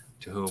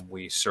to whom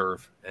we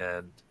serve.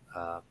 And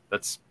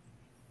that's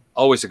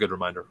always a good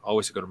reminder,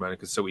 because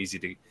it's so easy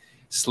to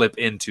slip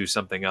into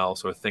something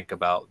else or think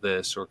about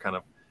this or kind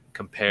of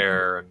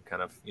compare and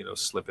kind of, you know,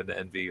 slip into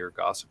envy or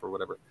gossip or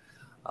whatever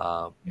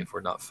if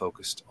we're not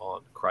focused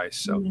on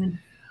Christ. So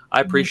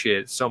I appreciate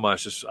it so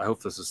much. I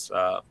hope this is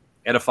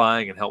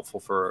edifying and helpful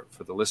for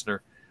the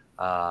listener.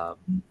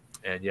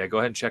 And yeah, go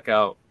ahead and check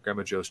out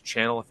Grandma Jo's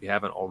channel if you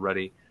haven't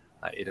already.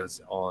 It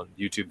is on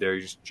YouTube there.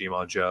 You just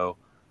Gma Jo,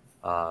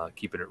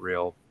 Keeping It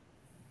Real.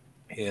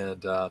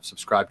 And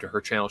subscribe to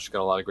her channel. She's got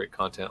a lot of great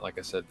content. Like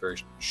I said, very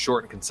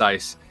short and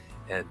concise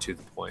and to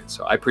the point.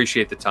 So I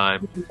appreciate the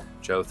time.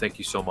 Jo, thank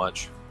you so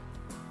much.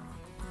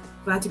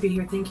 Glad to be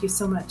here. Thank you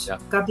so much. Yeah.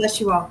 God bless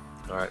you all.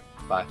 All right.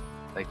 Bye.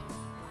 Thank you.